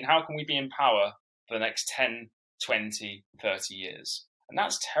thinking, how can we be in power for the next 10, 20, 30 years? And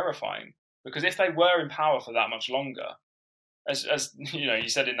that's terrifying, because if they were in power for that much longer, as you know, you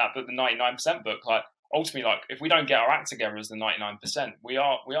said in that book, the 99% book, like ultimately, like if we don't get our act together as the 99%, we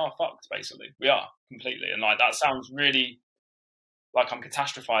are fucked. Basically, we are completely. And like that sounds really like I'm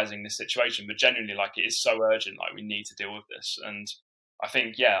catastrophizing this situation, but genuinely, like it is so urgent. Like we need to deal with this, and I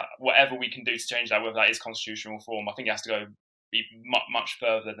think whatever we can do to change that, whether that is constitutional reform, I think it has to go be much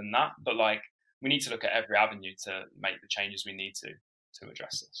further than that. But like we need to look at every avenue to make the changes we need to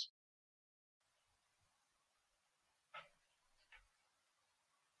address this.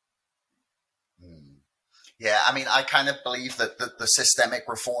 Yeah, I mean, I kind of believe that the systemic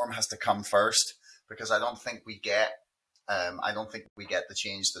reform has to come first, because I don't think we get the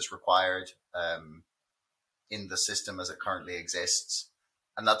change that's required in the system as it currently exists.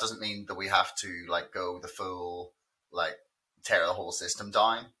 And that doesn't mean that we have to like go the full, like tear the whole system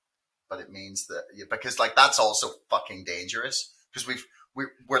down, but it means that, because like that's also fucking dangerous, because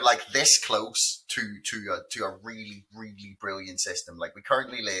we're like this close to a really, really brilliant system. Like we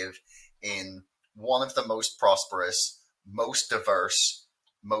currently live in one of the most prosperous, most diverse,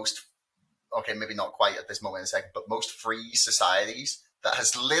 okay, maybe not quite at this moment in a second, but most free societies that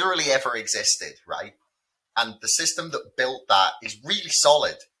has literally ever existed, right? And the system that built that is really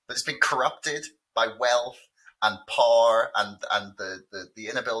solid, but it's been corrupted by wealth and power and the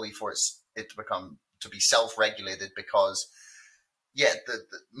inability for it to be self-regulated, because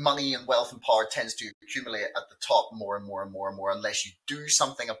the money and wealth and power tends to accumulate at the top more and more and more and more unless you do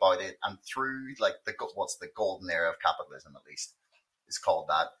something about it. And through like what's the golden era of capitalism, at least is called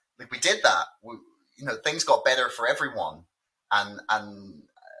that. Like we did that, things got better for everyone. And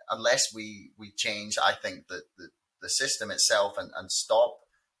unless we change, I think that the system itself and stop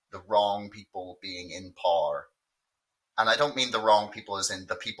the wrong people being in power. And I don't mean the wrong people as in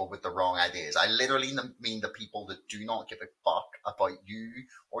the people with the wrong ideas. I literally mean the people that do not give a fuck about you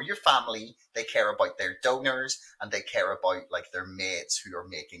or your family. They care about their donors and they care about like their mates who are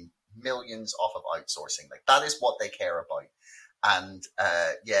making millions off of outsourcing. Like that is what they care about. And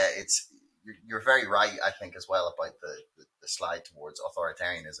you're very right, I think, as well about the slide towards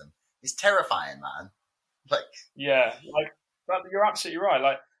authoritarianism. It's terrifying, man. Like You're absolutely right.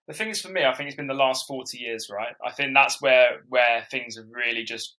 Like the thing is, for me, I think it's been the last 40 years, right? I think that's where things have really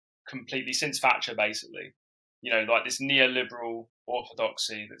just completely, since Thatcher, basically, like this neoliberal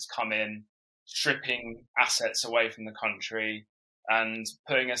orthodoxy that's come in, stripping assets away from the country and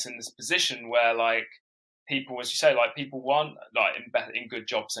putting us in this position where, like, people, as you say, like people weren't like in good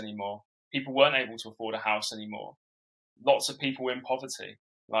jobs anymore. People weren't able to afford a house anymore. Lots of people were in poverty.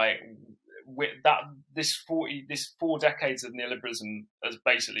 Like this 4 decades of neoliberalism has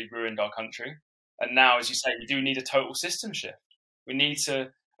basically ruined our country. And now, as you say, we do need a total system shift. We need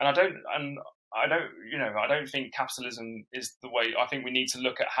to, and I don't think capitalism is the way. I think we need to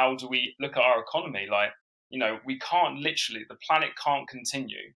look at how do we look at our economy. Like, we can't literally, the planet can't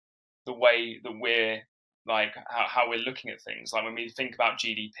continue the way that we're like how we're looking at things. Like when we think about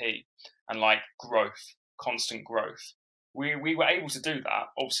GDP and like growth, constant growth, we were able to do that,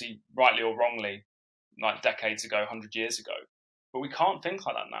 obviously rightly or wrongly, like decades ago, 100 years ago. But we can't think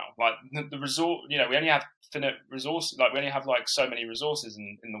like that now. Like the resource, we only have finite resources. Like we only have like so many resources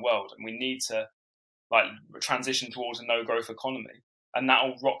in the world, and we need to like transition towards a no growth economy, and that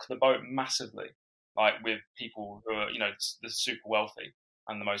will rock the boat massively. Like with people who are the super wealthy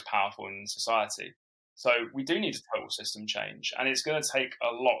and the most powerful in society. So we do need a total system change, and it's going to take a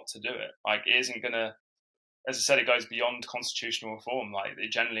lot to do it. Like it isn't going to, as I said, it goes beyond constitutional reform. Like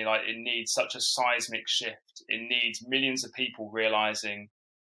it generally, like it needs such a seismic shift. It needs millions of people realizing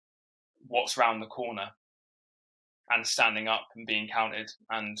what's round the corner and standing up and being counted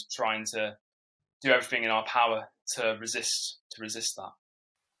and trying to do everything in our power to resist that.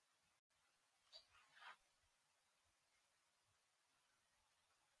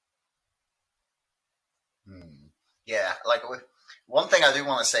 Yeah, like one thing I do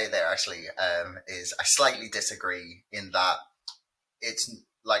want to say there actually is I slightly disagree in that it's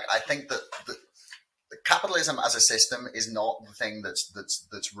like I think that the capitalism as a system is not the thing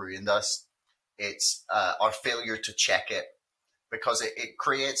that's ruined us. It's our failure to check it, because it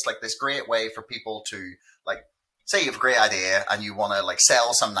creates like this great way for people to like say you have a great idea and you want to like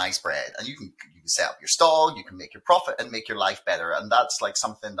sell some nice bread, and you can You can set up your stall, you can make your profit and make your life better. And that's like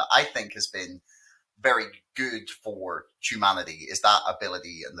something that I think has been very good for humanity, is that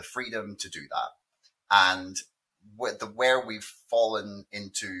ability and the freedom to do that. And where we've fallen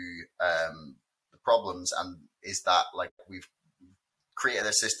into the problems and is that like we've created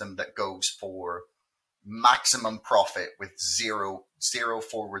a system that goes for maximum profit with zero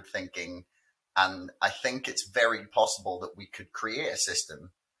forward thinking. And I think it's very possible that we could create a system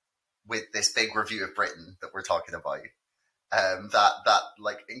with this big review of Britain that we're talking about, that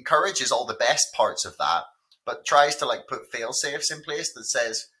like encourages all the best parts of that, but tries to like put fail safes in place that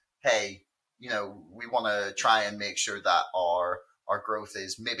says, hey, you know, we want to try and make sure that our growth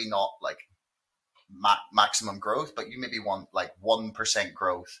is maybe not like maximum growth, but you maybe want like 1%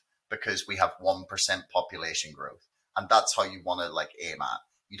 growth because we have 1% population growth, and that's how you want to like aim at.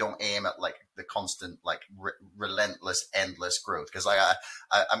 You don't aim at like the constant, like relentless, endless growth. Because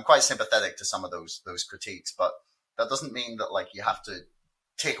I'm quite sympathetic to some of those critiques, but that doesn't mean that like you have to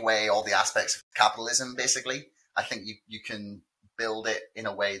take away all the aspects of capitalism. Basically, I think you can build it in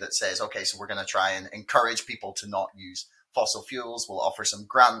a way that says, okay, so we're going to try and encourage people to not use fossil fuels. We'll offer some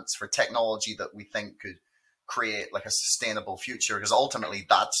grants for technology that we think could create like a sustainable future. Because ultimately,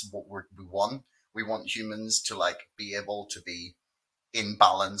 that's what we want. We want humans to like be able to be in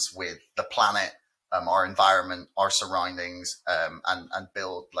balance with the planet, our environment, our surroundings, and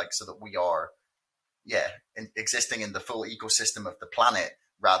build like so that we are, existing in the full ecosystem of the planet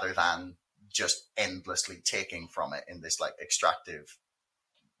rather than just endlessly taking from it in this like extractive,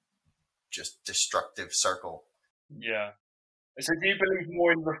 just destructive circle. Yeah. So do you believe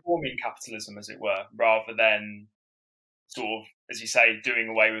more in reforming capitalism, as it were, rather than sort of, as you say, doing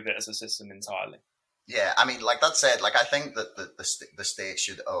away with it as a system entirely? Yeah, I mean, like that said, like I think that the state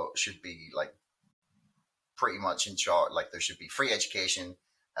should be like pretty much in charge. Like there should be free education,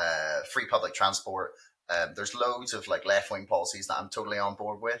 free public transport. There's loads of like left wing policies that I'm totally on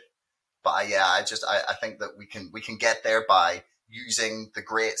board with. But I think that we can get there by using the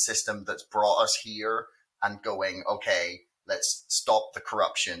great system that's brought us here and going, okay, let's stop the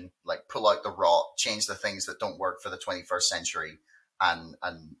corruption, like pull out the rot, change the things that don't work for the 21st century, and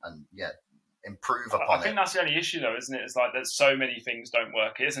improve upon it. I think that's the only issue, though, isn't it? It's like there's so many things don't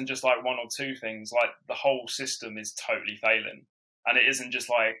work. It isn't just like one or two things. Like the whole system is totally failing, and it isn't just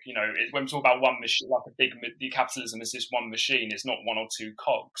like, you know, when we talk about one machine, like the capitalism is this one machine. It's not one or two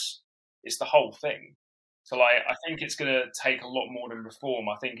cogs. It's the whole thing. So like, I think it's going to take a lot more than reform.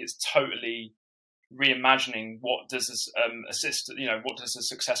 I think it's totally reimagining what does what does a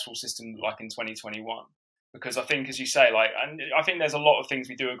successful system look like in 2021. Because I think, as you say, like, and I think there's a lot of things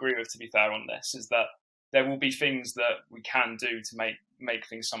we do agree with, to be fair, on this, is that there will be things that we can do to make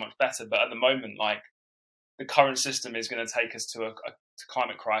things so much better. But at the moment, like, the current system is going to take us to a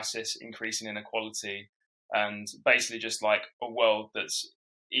climate crisis, increasing inequality, and basically just like a world that's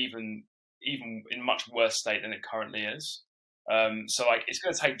even in much worse state than it currently is. So like, it's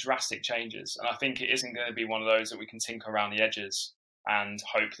going to take drastic changes, and I think it isn't going to be one of those that we can tinker around the edges and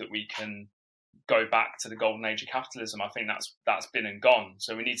hope that we can go back to the golden age of capitalism. I think that's been and gone.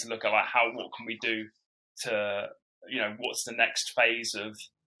 So we need to look at like what can we do to, you know, what's the next phase of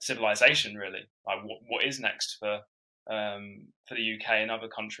civilization really? Like what is next for the UK and other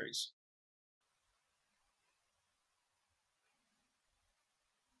countries?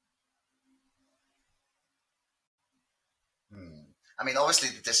 I mean, obviously,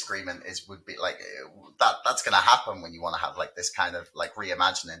 the disagreement would be like that's going to happen when you want to have like this kind of like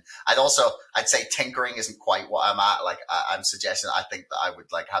reimagining. I'd say tinkering isn't quite what I'm at. Like I'm suggesting, I think that I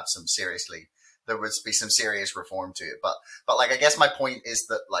would like have there would be some serious reform to it. But like I guess my point is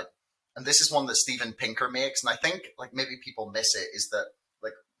that like, and this is one that Steven Pinker makes, and I think like maybe people miss it, is that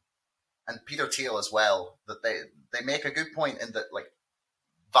like, and Peter Thiel as well, that they make a good point in that like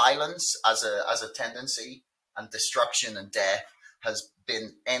violence as a tendency and destruction and death has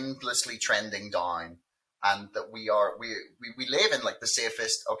been endlessly trending down, and that we live in like the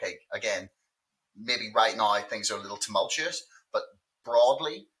safest. Okay, again, maybe right now things are a little tumultuous, but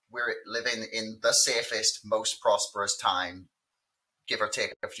broadly we're living in the safest, most prosperous time, give or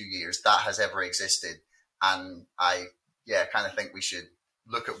take a few years, that has ever existed. And I kind of think we should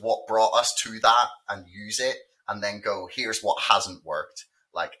look at what brought us to that and use it, and then go, here's what hasn't worked.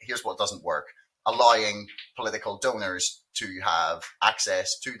 Like, here's what doesn't work. Allowing political donors to have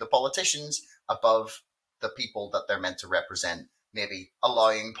access to the politicians above the people that they're meant to represent. Maybe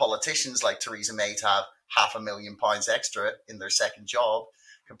allowing politicians like Theresa May to have £500,000 extra in their second job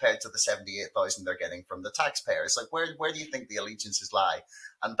compared to the 78,000 they're getting from the taxpayers. Like, where do you think the allegiances lie?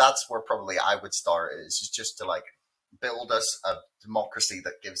 And that's where probably I would start, is just to like build us a democracy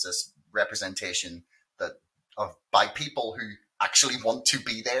that gives us representation by people who actually want to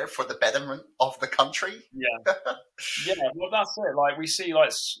be there for the betterment of the country. Yeah. Well, that's it. Like we see,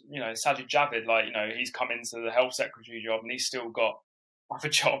 like Sajid Javid, like he's come into the health secretary job, and he's still got other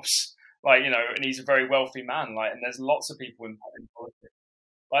jobs. Like and he's a very wealthy man. Like, and there's lots of people in politics.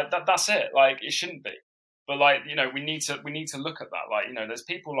 Like that's it. Like it shouldn't be. But like we need to look at that. Like there's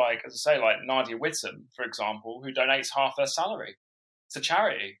people like, as I say, like Nadia Whittam, for example, who donates half their salary to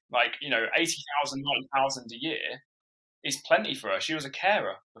charity. Like 80,000, 90,000 a year is plenty for her. She was a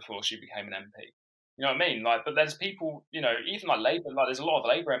carer before she became an MP. You know what I mean? Like, but there's people, even like Labour, like there's a lot of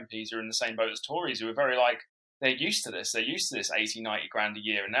Labour MPs who are in the same boat as Tories who are very like, they're used to this. They're used to this 80, 90 grand a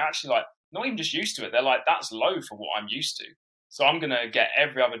year. And they're actually like, not even just used to it. They're like, that's low for what I'm used to. So I'm going to get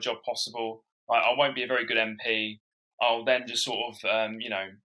every other job possible. Like, I won't be a very good MP. I'll then just sort of,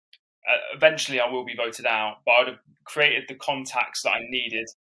 eventually I will be voted out. But I would have created the contacts that I needed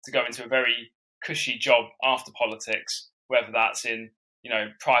to go into a very cushy job after politics, whether that's in,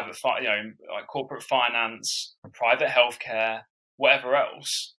 private, like corporate finance, private healthcare, whatever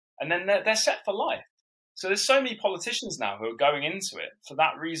else. And then they're set for life. So there's so many politicians now who are going into it for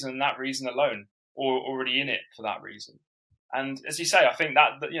that reason alone, or already in it for that reason. And as you say, I think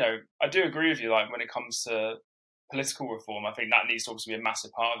that I do agree with you. Like when it comes to political reform, I think that needs to obviously be a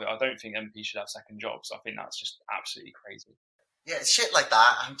massive part of it. I don't think MPs should have second jobs. I think that's just absolutely crazy. Yeah, shit like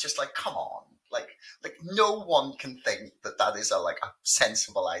that. I'm just like, come on. Like no one can think that is a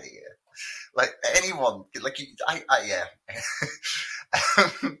sensible idea. Like anyone, yeah.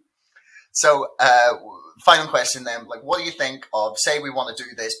 So, final question then. Like, what do you think of? Say we want to do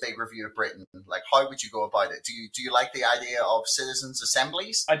this big review of Britain. Like, how would you go about it? Do you like the idea of citizens'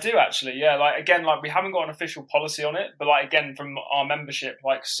 assemblies? I do actually. Yeah. Like again, like we haven't got an official policy on it, but like again, from our membership,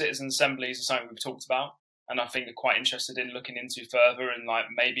 like citizen assemblies is something we've talked about, and I think are quite interested in looking into further, and like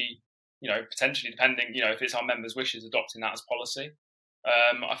maybe potentially depending if it's our members' wishes, adopting that as policy.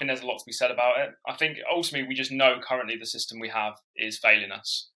 I think there's a lot to be said about it. I think ultimately we just know currently the system we have is failing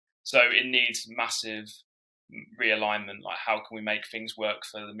us. So it needs massive realignment. Like, how can we make things work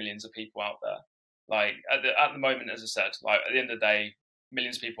for the millions of people out there? Like at the moment, as I said, like at the end of the day,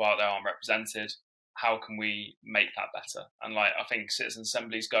 millions of people out there aren't represented. How can we make that better? And like, I think citizen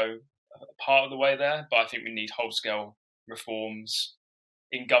assemblies go a part of the way there, but I think we need whole scale reforms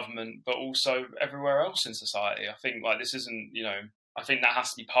in government, but also everywhere else in society. I think like this isn't, I think that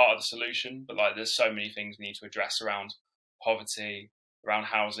has to be part of the solution, but like there's so many things we need to address around poverty, around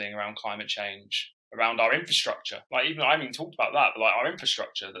housing, around climate change, around our infrastructure. Like even I haven't even talked about that, but like our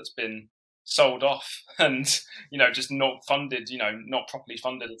infrastructure that's been sold off and just not funded, not properly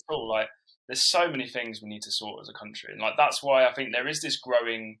funded at all. Like there's so many things we need to sort as a country, and like that's why I think there is this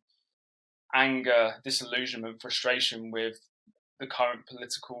growing anger, disillusionment, frustration with the current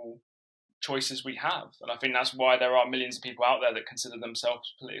political choices we have. And I think that's why there are millions of people out there that consider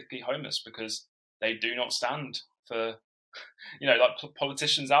themselves politically homeless, because they do not stand for like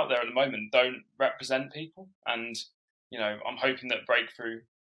politicians out there at the moment don't represent people. And I'm hoping that Breakthrough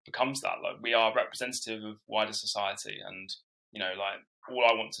becomes that. Like we are representative of wider society, and like all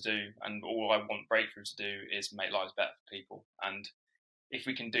I want to do and all I want Breakthrough to do is make lives better for people. And if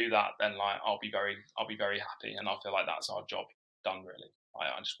we can do that, then like I'll be very happy, and I feel like that's our job done really.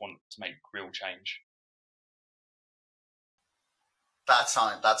 I just want to make real change. That's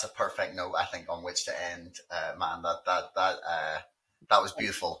a perfect note, I think, on which to end, man. That was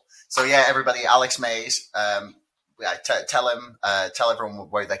beautiful. So yeah, everybody, Alex Mayes, tell everyone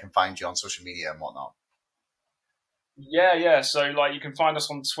where they can find you on social media and whatnot. Yeah. So like you can find us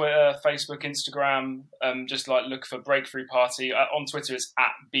on Twitter, Facebook, Instagram. Just like look for Breakthrough Party. On Twitter, it's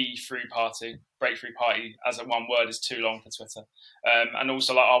 @BThroughParty. Breakthrough Party as a one word is too long for Twitter. And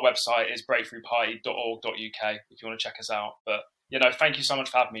also like our website is breakthroughparty.org.uk if you want to check us out. But thank you so much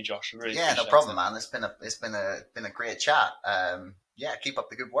for having me, Josh. I really appreciate no problem, man. It's been a great chat. Keep up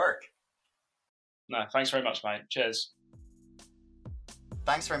the good work. No, thanks very much, mate. Cheers.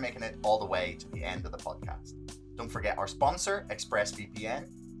 Thanks for making it all the way to the end of the podcast. Don't forget our sponsor, ExpressVPN,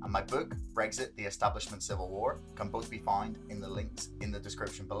 and my book, Brexit, The Establishment Civil War, can both be found in the links in the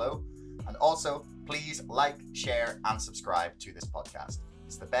description below. And also, please like, share, and subscribe to this podcast.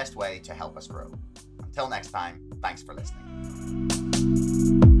 It's the best way to help us grow. Until next time, thanks for listening.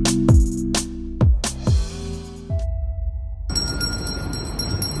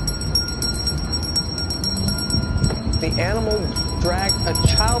 The animal dragged a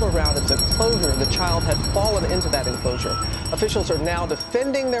child around its enclosure. The child had fallen into that enclosure. Officials are now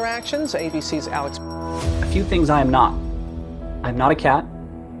defending their actions. ABC's Alex. A few things I am not. I am not a cat.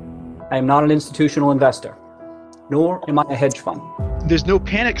 I am not an institutional investor. nor am I a hedge fund. There's no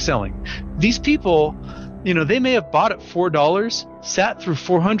panic selling. These people, they may have bought at $4, sat through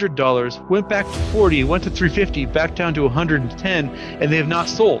 $400, went back to 40, went to 350, back down to 110, and they have not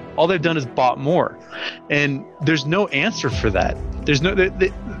sold. All they've done is bought more. And there's no answer for that. There's no,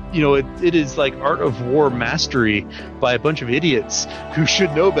 it is like art of war mastery by a bunch of idiots who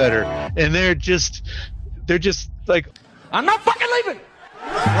should know better. And they're just like, I'm not fucking leaving.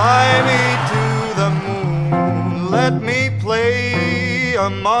 Fly me to the moon, let me play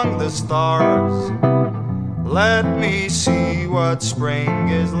among the stars. Let me see what spring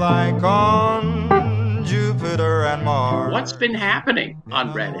is like on Jupiter and Mars. What's been happening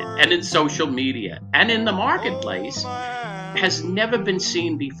on Reddit and in social media and in the marketplace has never been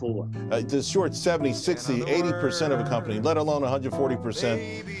seen before. To short 70, 60, 80% of a company, let alone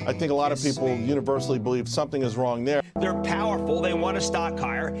 140%, I think a lot of people universally believe something is wrong there. They're powerful. They want a stock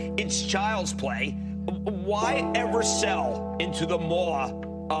higher. It's child's play. Why ever sell into the maw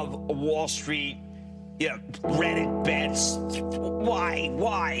of Wall Street? Reddit bets. Why?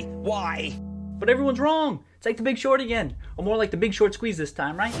 But everyone's wrong. It's like The Big Short again, or more like The Big Short Squeeze this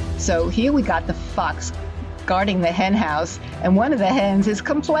time, right? So here we got the fox guarding the hen house, and one of the hens is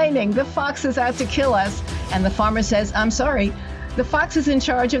complaining the fox is out to kill us, and the farmer says, I'm sorry, the fox is in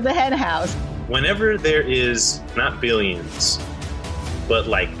charge of the hen house. Whenever there is not billions, but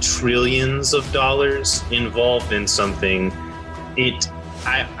like trillions of dollars involved in something,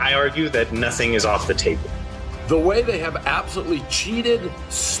 I argue that nothing is off the table. The way they have absolutely cheated,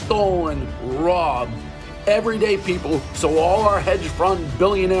 stolen, robbed everyday people so all our hedge fund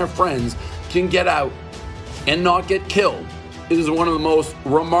billionaire friends can get out and not get killed is one of the most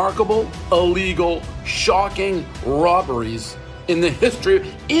remarkable, illegal, shocking robberies in the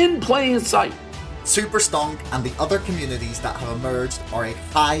history, in plain sight. Super Stonk and the other communities that have emerged are a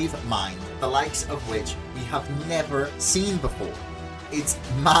hive mind, the likes of which we have never seen before. It's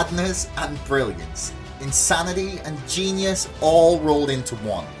madness and brilliance, insanity and genius all rolled into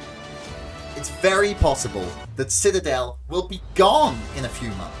one. It's very possible that Citadel will be gone in a few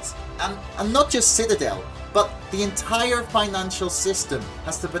months. And not just Citadel, but the entire financial system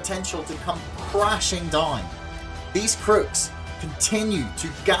has the potential to come crashing down. These crooks continue to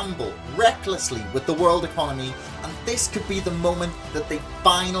gamble recklessly with the world economy, and this could be the moment that they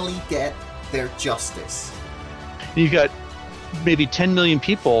finally get their justice. You've got maybe 10 million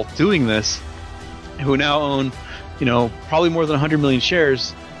people doing this who now own, probably more than 100 million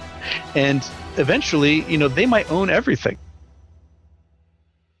shares. And eventually, they might own everything.